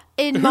 Oh,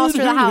 in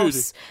Master of the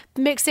House.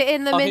 Mix it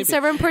in the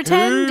mincer and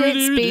pretend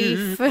it's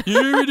beef.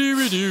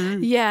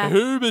 Yeah.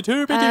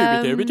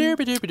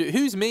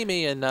 Who's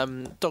Mimi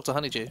and Dr.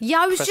 Honeydew?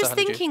 Yeah, I was Professor just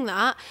Honeydew? thinking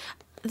that.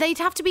 They'd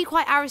have to be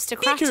quite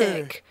aristocratic.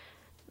 Beaker.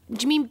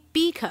 Do you mean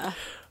Beaker?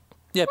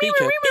 Yeah,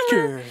 Beaker.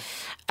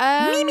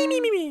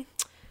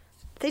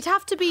 They'd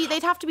have to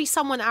be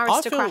someone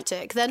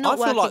aristocratic. They're not I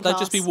feel working like they'd class.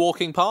 just be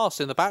walking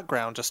past in the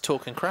background, just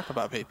talking crap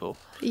about people.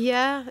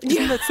 Yeah.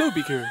 Isn't that so,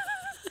 Beaker?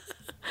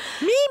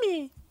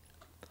 Mimi.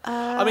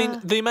 I mean,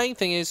 the main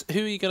thing is,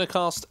 who are you going to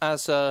cast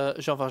as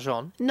Jean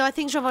Valjean? No, I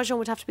think Jean Valjean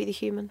would have to be the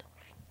human.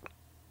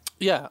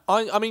 Yeah,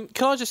 I mean,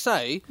 can I just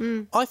say,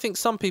 I think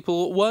some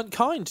people weren't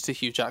kind to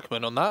Hugh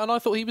Jackman on that, and I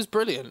thought he was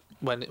brilliant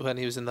when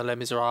he was in the Les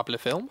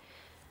Miserables film.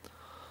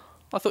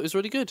 I thought it was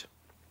really good.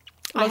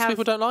 Most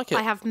people don't like it.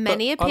 I have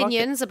many but I like it.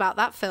 opinions about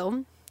that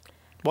film.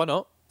 Why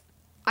not?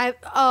 I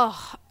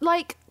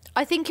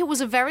think it was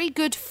a very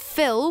good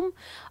film.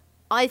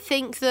 I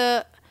think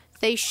that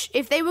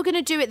if they were going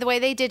to do it the way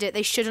they did it,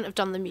 they shouldn't have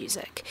done the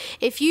music.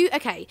 If you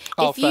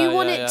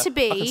want it to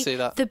be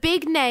the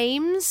big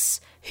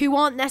names who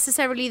aren't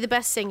necessarily the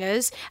best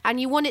singers,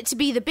 and you want it to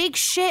be the big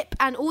ship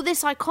and all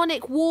this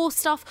iconic war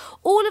stuff,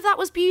 all of that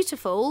was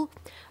beautiful.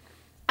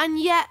 And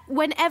yet,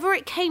 whenever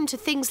it came to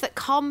things that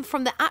come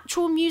from the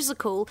actual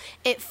musical,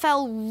 it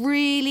fell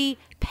really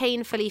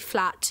painfully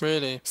flat.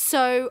 Really?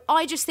 So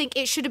I just think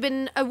it should have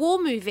been a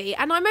war movie,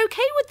 and I'm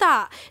okay with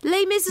that.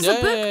 Les Mis is a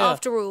book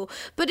after all.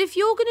 But if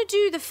you're going to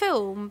do the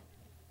film,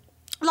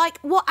 like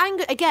what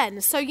angle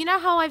again? So you know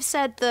how I've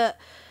said that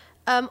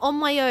On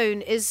My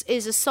Own is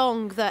a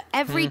song that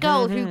every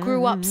girl who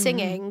grew up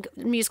singing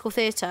musical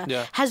theatre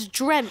has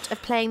dreamt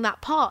of playing that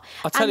part.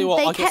 I tell you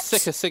what, I get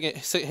sick of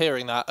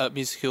hearing that at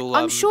musical.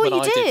 I'm sure when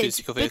you I did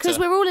musical theatre. because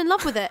we're all in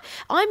love with it.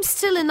 I'm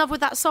still in love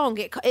with that song.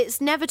 It's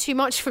never too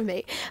much for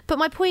me. But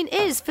my point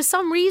is, for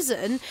some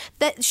reason,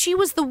 that she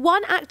was the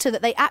one actor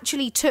that they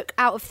actually took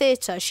out of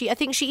theatre. I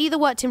think she either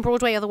worked in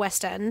Broadway or the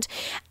West End,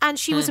 and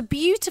she was a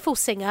beautiful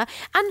singer.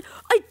 And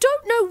I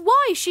don't know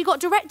why she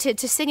got directed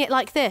to sing it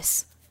like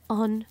this.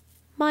 On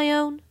my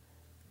own,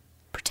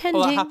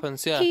 pretending that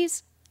happens, yeah.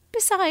 he's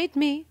beside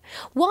me.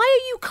 Why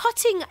are you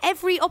cutting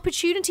every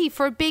opportunity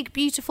for a big,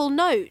 beautiful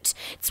note?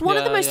 It's one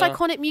of the most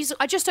iconic music.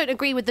 I just don't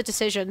agree with the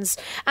decisions.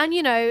 And,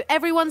 you know,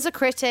 everyone's a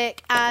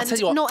critic, and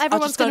not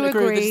everyone's going to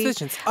agree. With the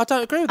decisions. I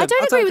don't agree with them. I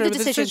don't agree with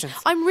the decisions.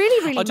 I'm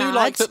really, really mad. I do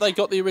like that they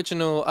got the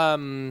original.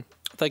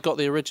 They got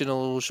the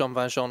original Jean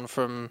Valjean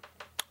from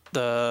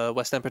the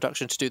West End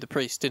production to do the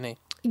priest, didn't he?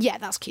 Yeah,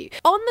 that's cute.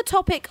 On the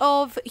topic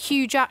of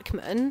Hugh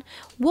Jackman,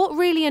 what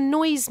really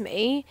annoys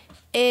me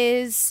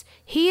is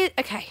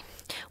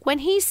when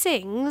he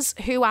sings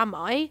Who Am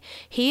I,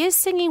 he is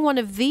singing one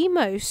of the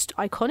most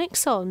iconic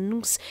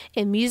songs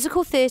in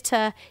musical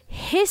theatre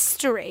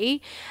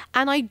history,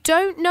 and I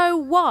don't know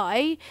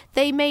why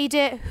they made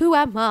it Who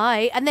Am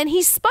I, and then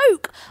he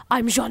spoke,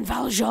 I'm Jean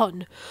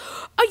Valjean.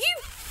 Are you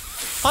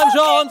I'm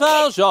Jean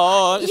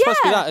Valjean. It's supposed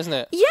to be that, isn't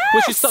it? Yes.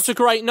 Which is such a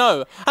great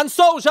no. And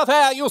so,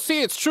 Javert, you'll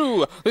see it's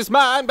true. This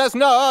man bears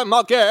no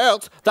more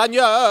guilt than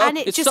you. And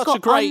it's just such a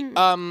great...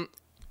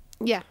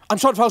 Yeah. I'm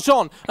Jean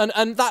Valjean.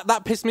 And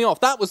that pissed me off.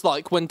 That was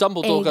like when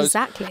Dumbledore goes,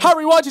 Exactly.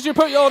 Harry, why did you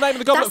put your name in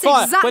the Goblet of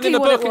Fire? exactly when in the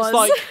what book it it's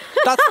was.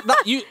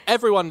 like,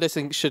 everyone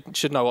listening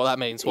should know what that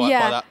means by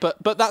that.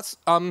 But that's,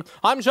 I'm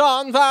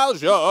Jean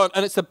Valjean.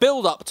 And it's the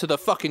build-up to the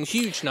fucking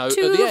huge note at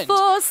the end.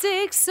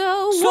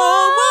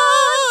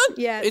 24601.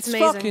 Yeah, it's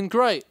amazing. fucking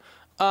great.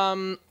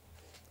 And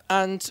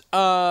And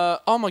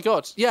oh my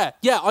god, yeah.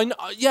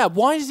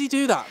 Why does he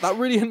do that? That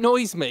really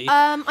annoys me.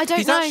 I don't know.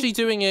 He's actually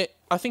doing it.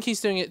 I think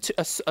he's doing it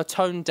to a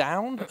tone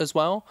down as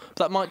well.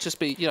 That might just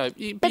be, But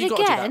you've got to do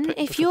again, that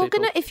if for you're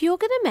people.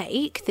 gonna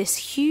make this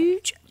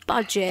huge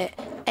budget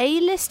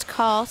A-list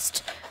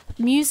cast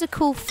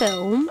musical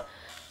film,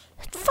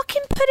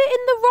 fucking put it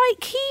in the right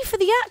key for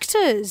the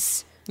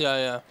actors.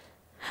 Yeah.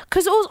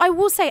 Because I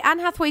will say, Anne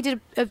Hathaway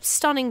did a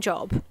stunning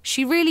job.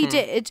 She really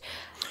did.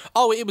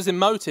 Oh, it was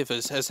emotive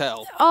as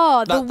hell.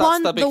 Oh,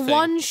 That's the big thing.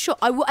 one shot.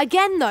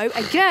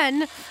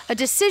 Again, a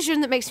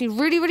decision that makes me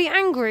really, really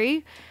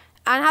angry.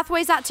 Anne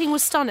Hathaway's acting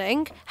was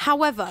stunning.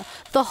 However,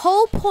 the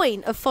whole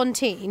point of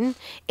Fontaine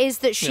is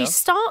that she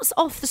starts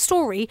off the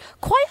story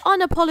quite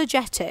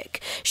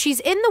unapologetic. She's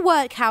in the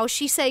workhouse.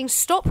 She's saying,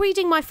 stop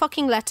reading my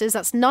fucking letters.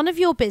 That's none of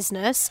your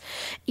business.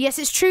 Yes,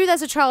 it's true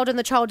there's a child and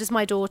the child is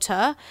my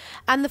daughter.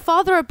 And the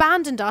father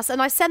abandoned us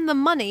and I send them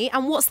money.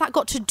 And what's that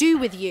got to do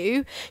with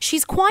you?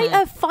 She's quite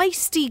a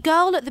feisty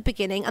girl at the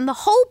beginning. And the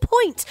whole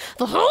point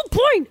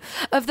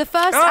of the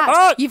first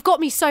act, you've got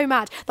me so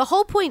mad. The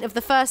whole point of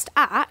the first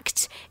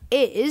act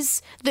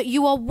is that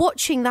you are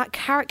watching that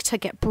character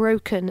get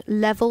broken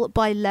level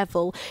by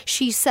level.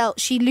 She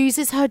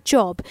loses her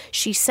job,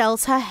 she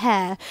sells her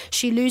hair,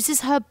 she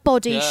loses her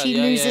body, she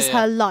loses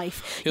her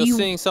life. You're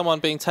seeing someone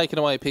being taken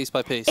away piece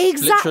by piece.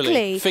 Exactly.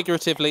 Literally,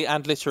 figuratively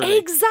and literally.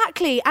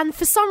 Exactly. And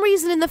for some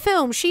reason in the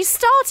film, she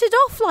started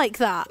off like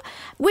that,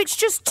 which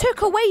just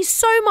took away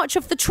so much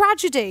of the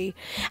tragedy.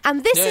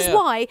 And this is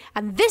why,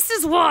 and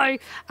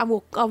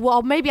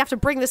we'll maybe have to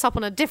bring this up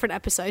on a different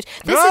episode.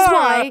 This is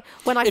why,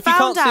 when I if found you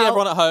can't out... see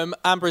everyone at home,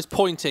 Amber is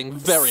pointing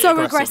very so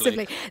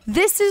aggressively.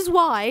 This is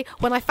why,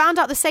 when I found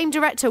out the same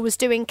director was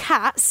doing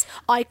Cats,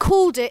 I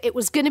called it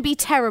was going to be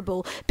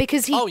terrible.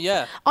 Because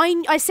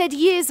I said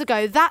years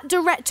ago, that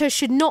director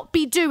should not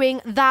be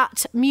doing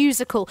that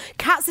musical.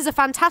 Cats is a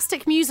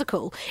fantastic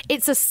musical.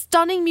 It's a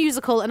stunning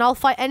musical, and I'll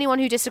fight anyone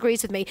who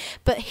disagrees with me.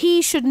 But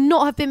he should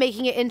not have been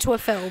making it into a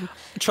film.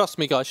 Trust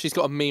me, guys, she's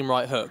got a meme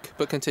right hook.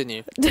 But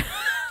continue.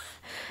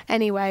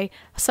 Anyway,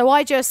 so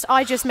I just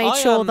made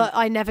sure that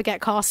I never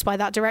get cast by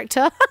that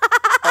director.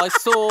 I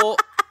saw...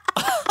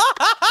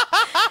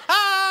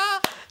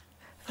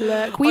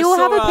 Look, we all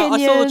have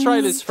opinions. I saw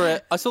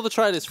the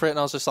trailers for it, and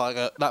I was just like,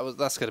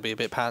 that's going to be a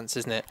bit pants,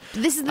 isn't it?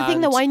 This is the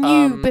thing, though. I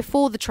knew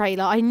before the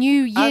trailer. I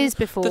knew years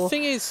before. The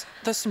thing is,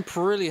 there's some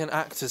brilliant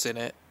actors in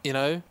it,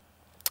 There's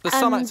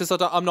some actors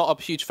I'm not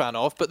a huge fan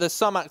of, but there's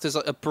some actors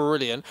that are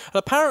brilliant. And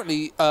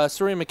apparently,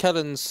 Sarah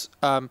McKellen's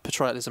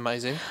portrayal is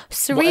amazing.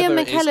 Sarah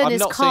McKellen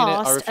is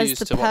cast as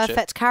the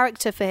perfect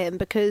character for him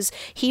because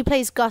he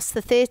plays Gus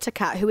the theatre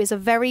cat, who is a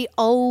very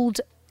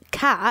old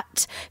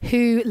cat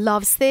who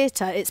loves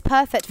theatre. It's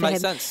perfect for him.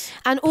 Makes sense.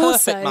 And Perfect,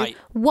 also, mate.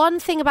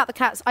 one thing about the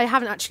Cats, I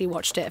haven't actually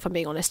watched it if I'm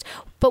being honest,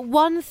 but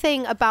one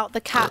thing about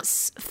the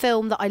Cats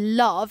film that I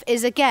love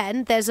is,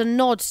 again, there's a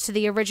nod to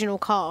the original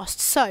cast.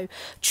 So,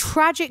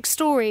 tragic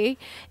story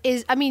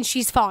is,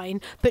 she's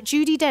fine, but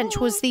Judi Dench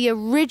was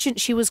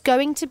she was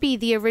going to be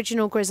the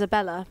original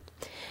Grisabella.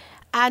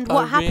 And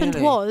what happened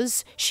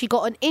was she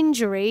got an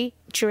injury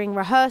during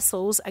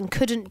rehearsals and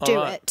couldn't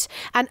do it.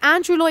 And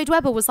Andrew Lloyd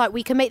Webber was like,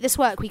 we can make this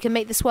work.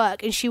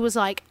 And she was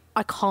like,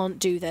 I can't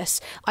do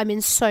this. I'm in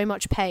so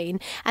much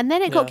pain. And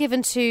then it got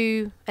given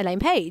to Elaine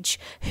Page,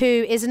 who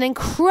is an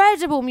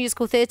incredible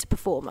musical theatre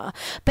performer.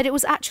 But it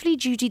was actually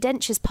Judi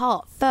Dench's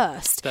part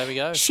first. There we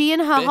go. She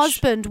and her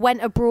husband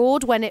went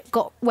abroad when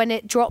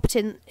it dropped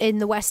in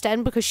the West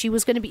End because she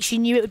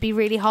knew it would be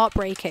really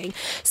heartbreaking.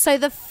 So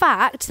the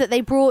fact that they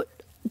brought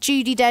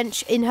Judi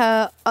Dench in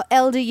her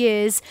elder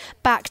years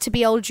back to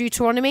be old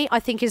Deuteronomy,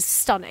 I think is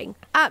stunning.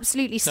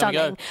 Absolutely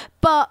stunning.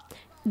 But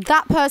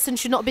that person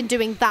should not have been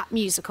doing that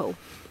musical.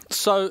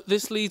 So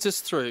this leads us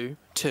through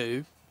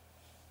to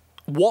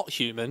what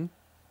human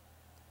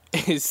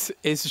is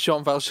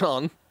Jean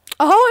Valjean?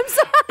 Oh, I'm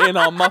sorry. In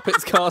our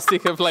Muppets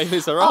casting of Les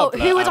Miserables. Oh,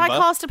 who would Amber? I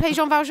cast to play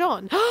Jean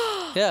Valjean?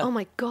 Yeah. Oh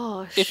my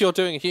gosh. If you're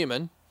doing a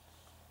human.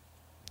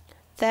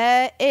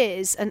 There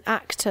is an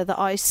actor that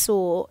I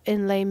saw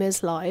in Les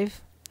Mis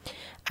live,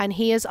 and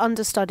he has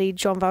understudied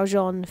Jean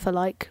Valjean for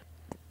like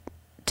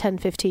 10,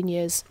 15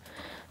 years.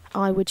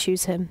 I would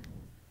choose him.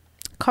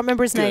 Can't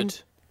remember his name,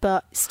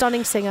 but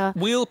stunning singer.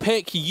 We'll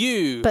pick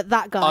you. But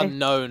that guy.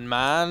 Unknown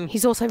man.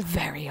 He's also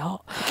very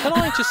hot. Can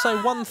I just say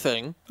one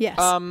thing? Yes.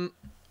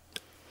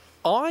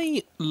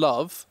 I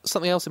love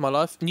something else in my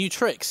life. New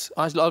tricks.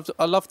 I love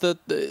a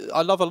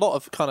lot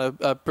of kind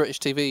of British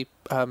TV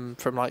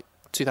from like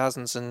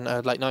 2000s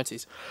and late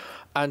 90s,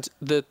 and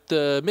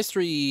the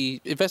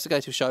mystery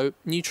investigative show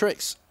New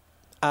Tricks,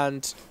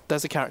 and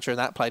there's a character in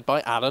that played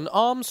by Alan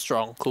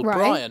Armstrong called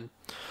Brian,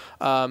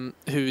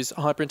 who's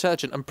hyper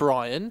intelligent,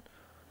 and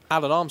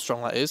Alan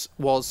Armstrong that is,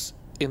 was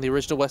in the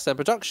original West End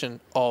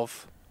production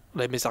of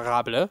Les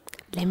Miserables.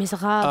 Les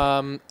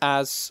Miserables.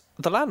 As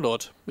the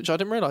landlord, which I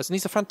didn't realise. And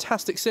he's a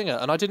fantastic singer,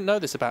 and I didn't know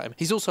this about him.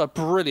 He's also a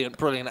brilliant,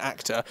 brilliant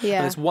actor. Yeah.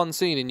 And there's one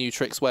scene in New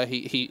Tricks where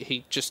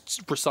he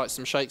just recites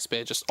some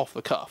Shakespeare just off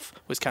the cuff.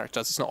 His character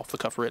does. It's not off the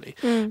cuff, really.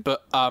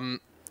 But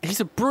he's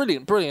a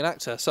brilliant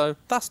actor, so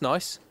that's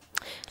nice.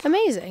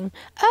 Amazing.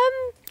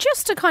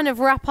 Just to kind of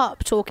wrap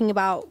up talking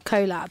about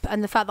collab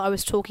and the fact that I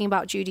was talking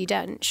about Judi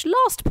Dench,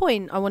 last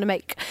point I want to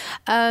make.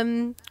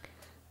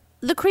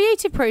 The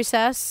creative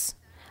process,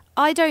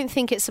 I don't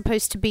think it's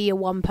supposed to be a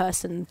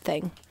one-person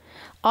thing.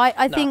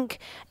 I think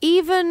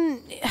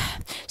even...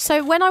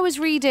 So when I was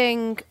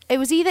reading, it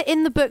was either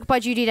in the book by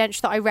Judi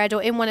Dench that I read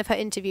or in one of her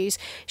interviews,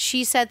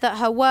 she said that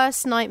her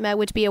worst nightmare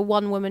would be a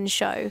one-woman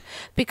show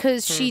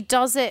because she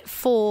does it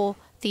for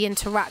the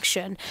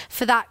interaction,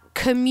 for that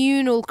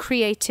communal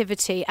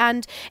creativity.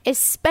 And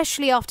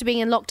especially after being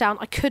in lockdown,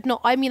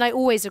 I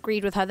always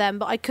agreed with her then,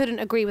 but I couldn't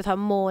agree with her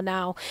more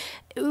now.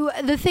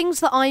 The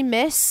things that I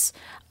miss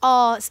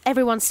are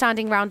everyone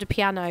standing around a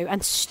piano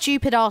and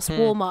stupid ass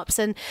warm-ups,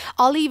 and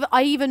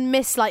I even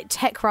miss like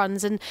tech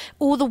runs and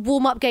all the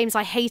warm-up games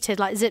I hated,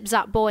 like Zip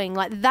Zap Boing.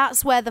 Like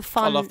that's where the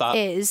fun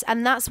is,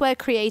 and that's where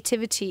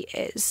creativity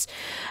is.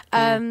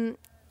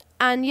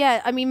 And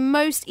yeah, I mean,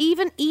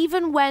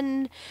 even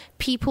when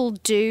people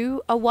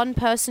do a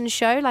one-person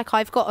show, like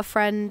I've got a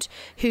friend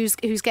who's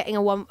getting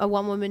a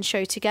one-woman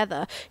show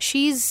together.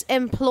 She's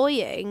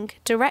employing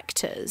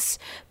directors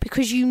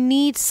because you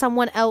need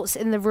someone else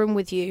in the room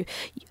with you.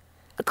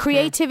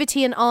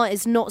 Creativity and art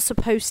is not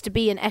supposed to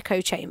be an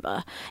echo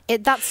chamber.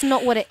 That's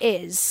not what it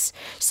is.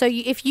 So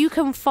if you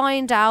can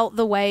find out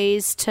the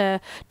ways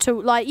to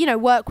like, you know,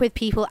 work with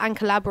people and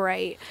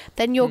collaborate,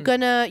 then you're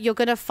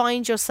gonna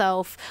find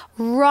yourself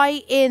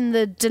right in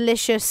the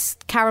delicious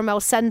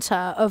caramel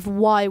center of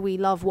why we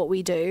love what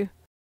we do.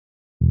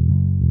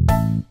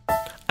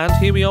 And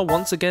here we are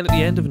once again at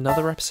the end of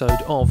another episode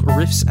of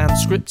Riffs and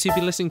Scripts. You've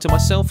been listening to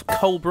myself,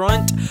 Cole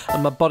Bryant,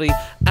 and my buddy,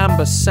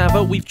 Amber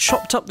Sava. We've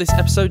chopped up this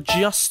episode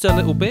just a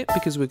little bit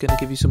because we're going to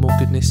give you some more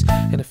goodness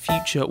in a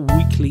future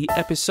weekly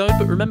episode.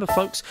 But remember,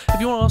 folks, if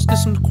you want to ask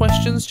us some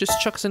questions, just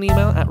chuck us an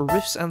email at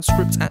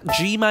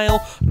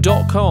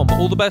riffsandscripts@gmail.com.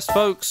 All the best,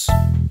 folks.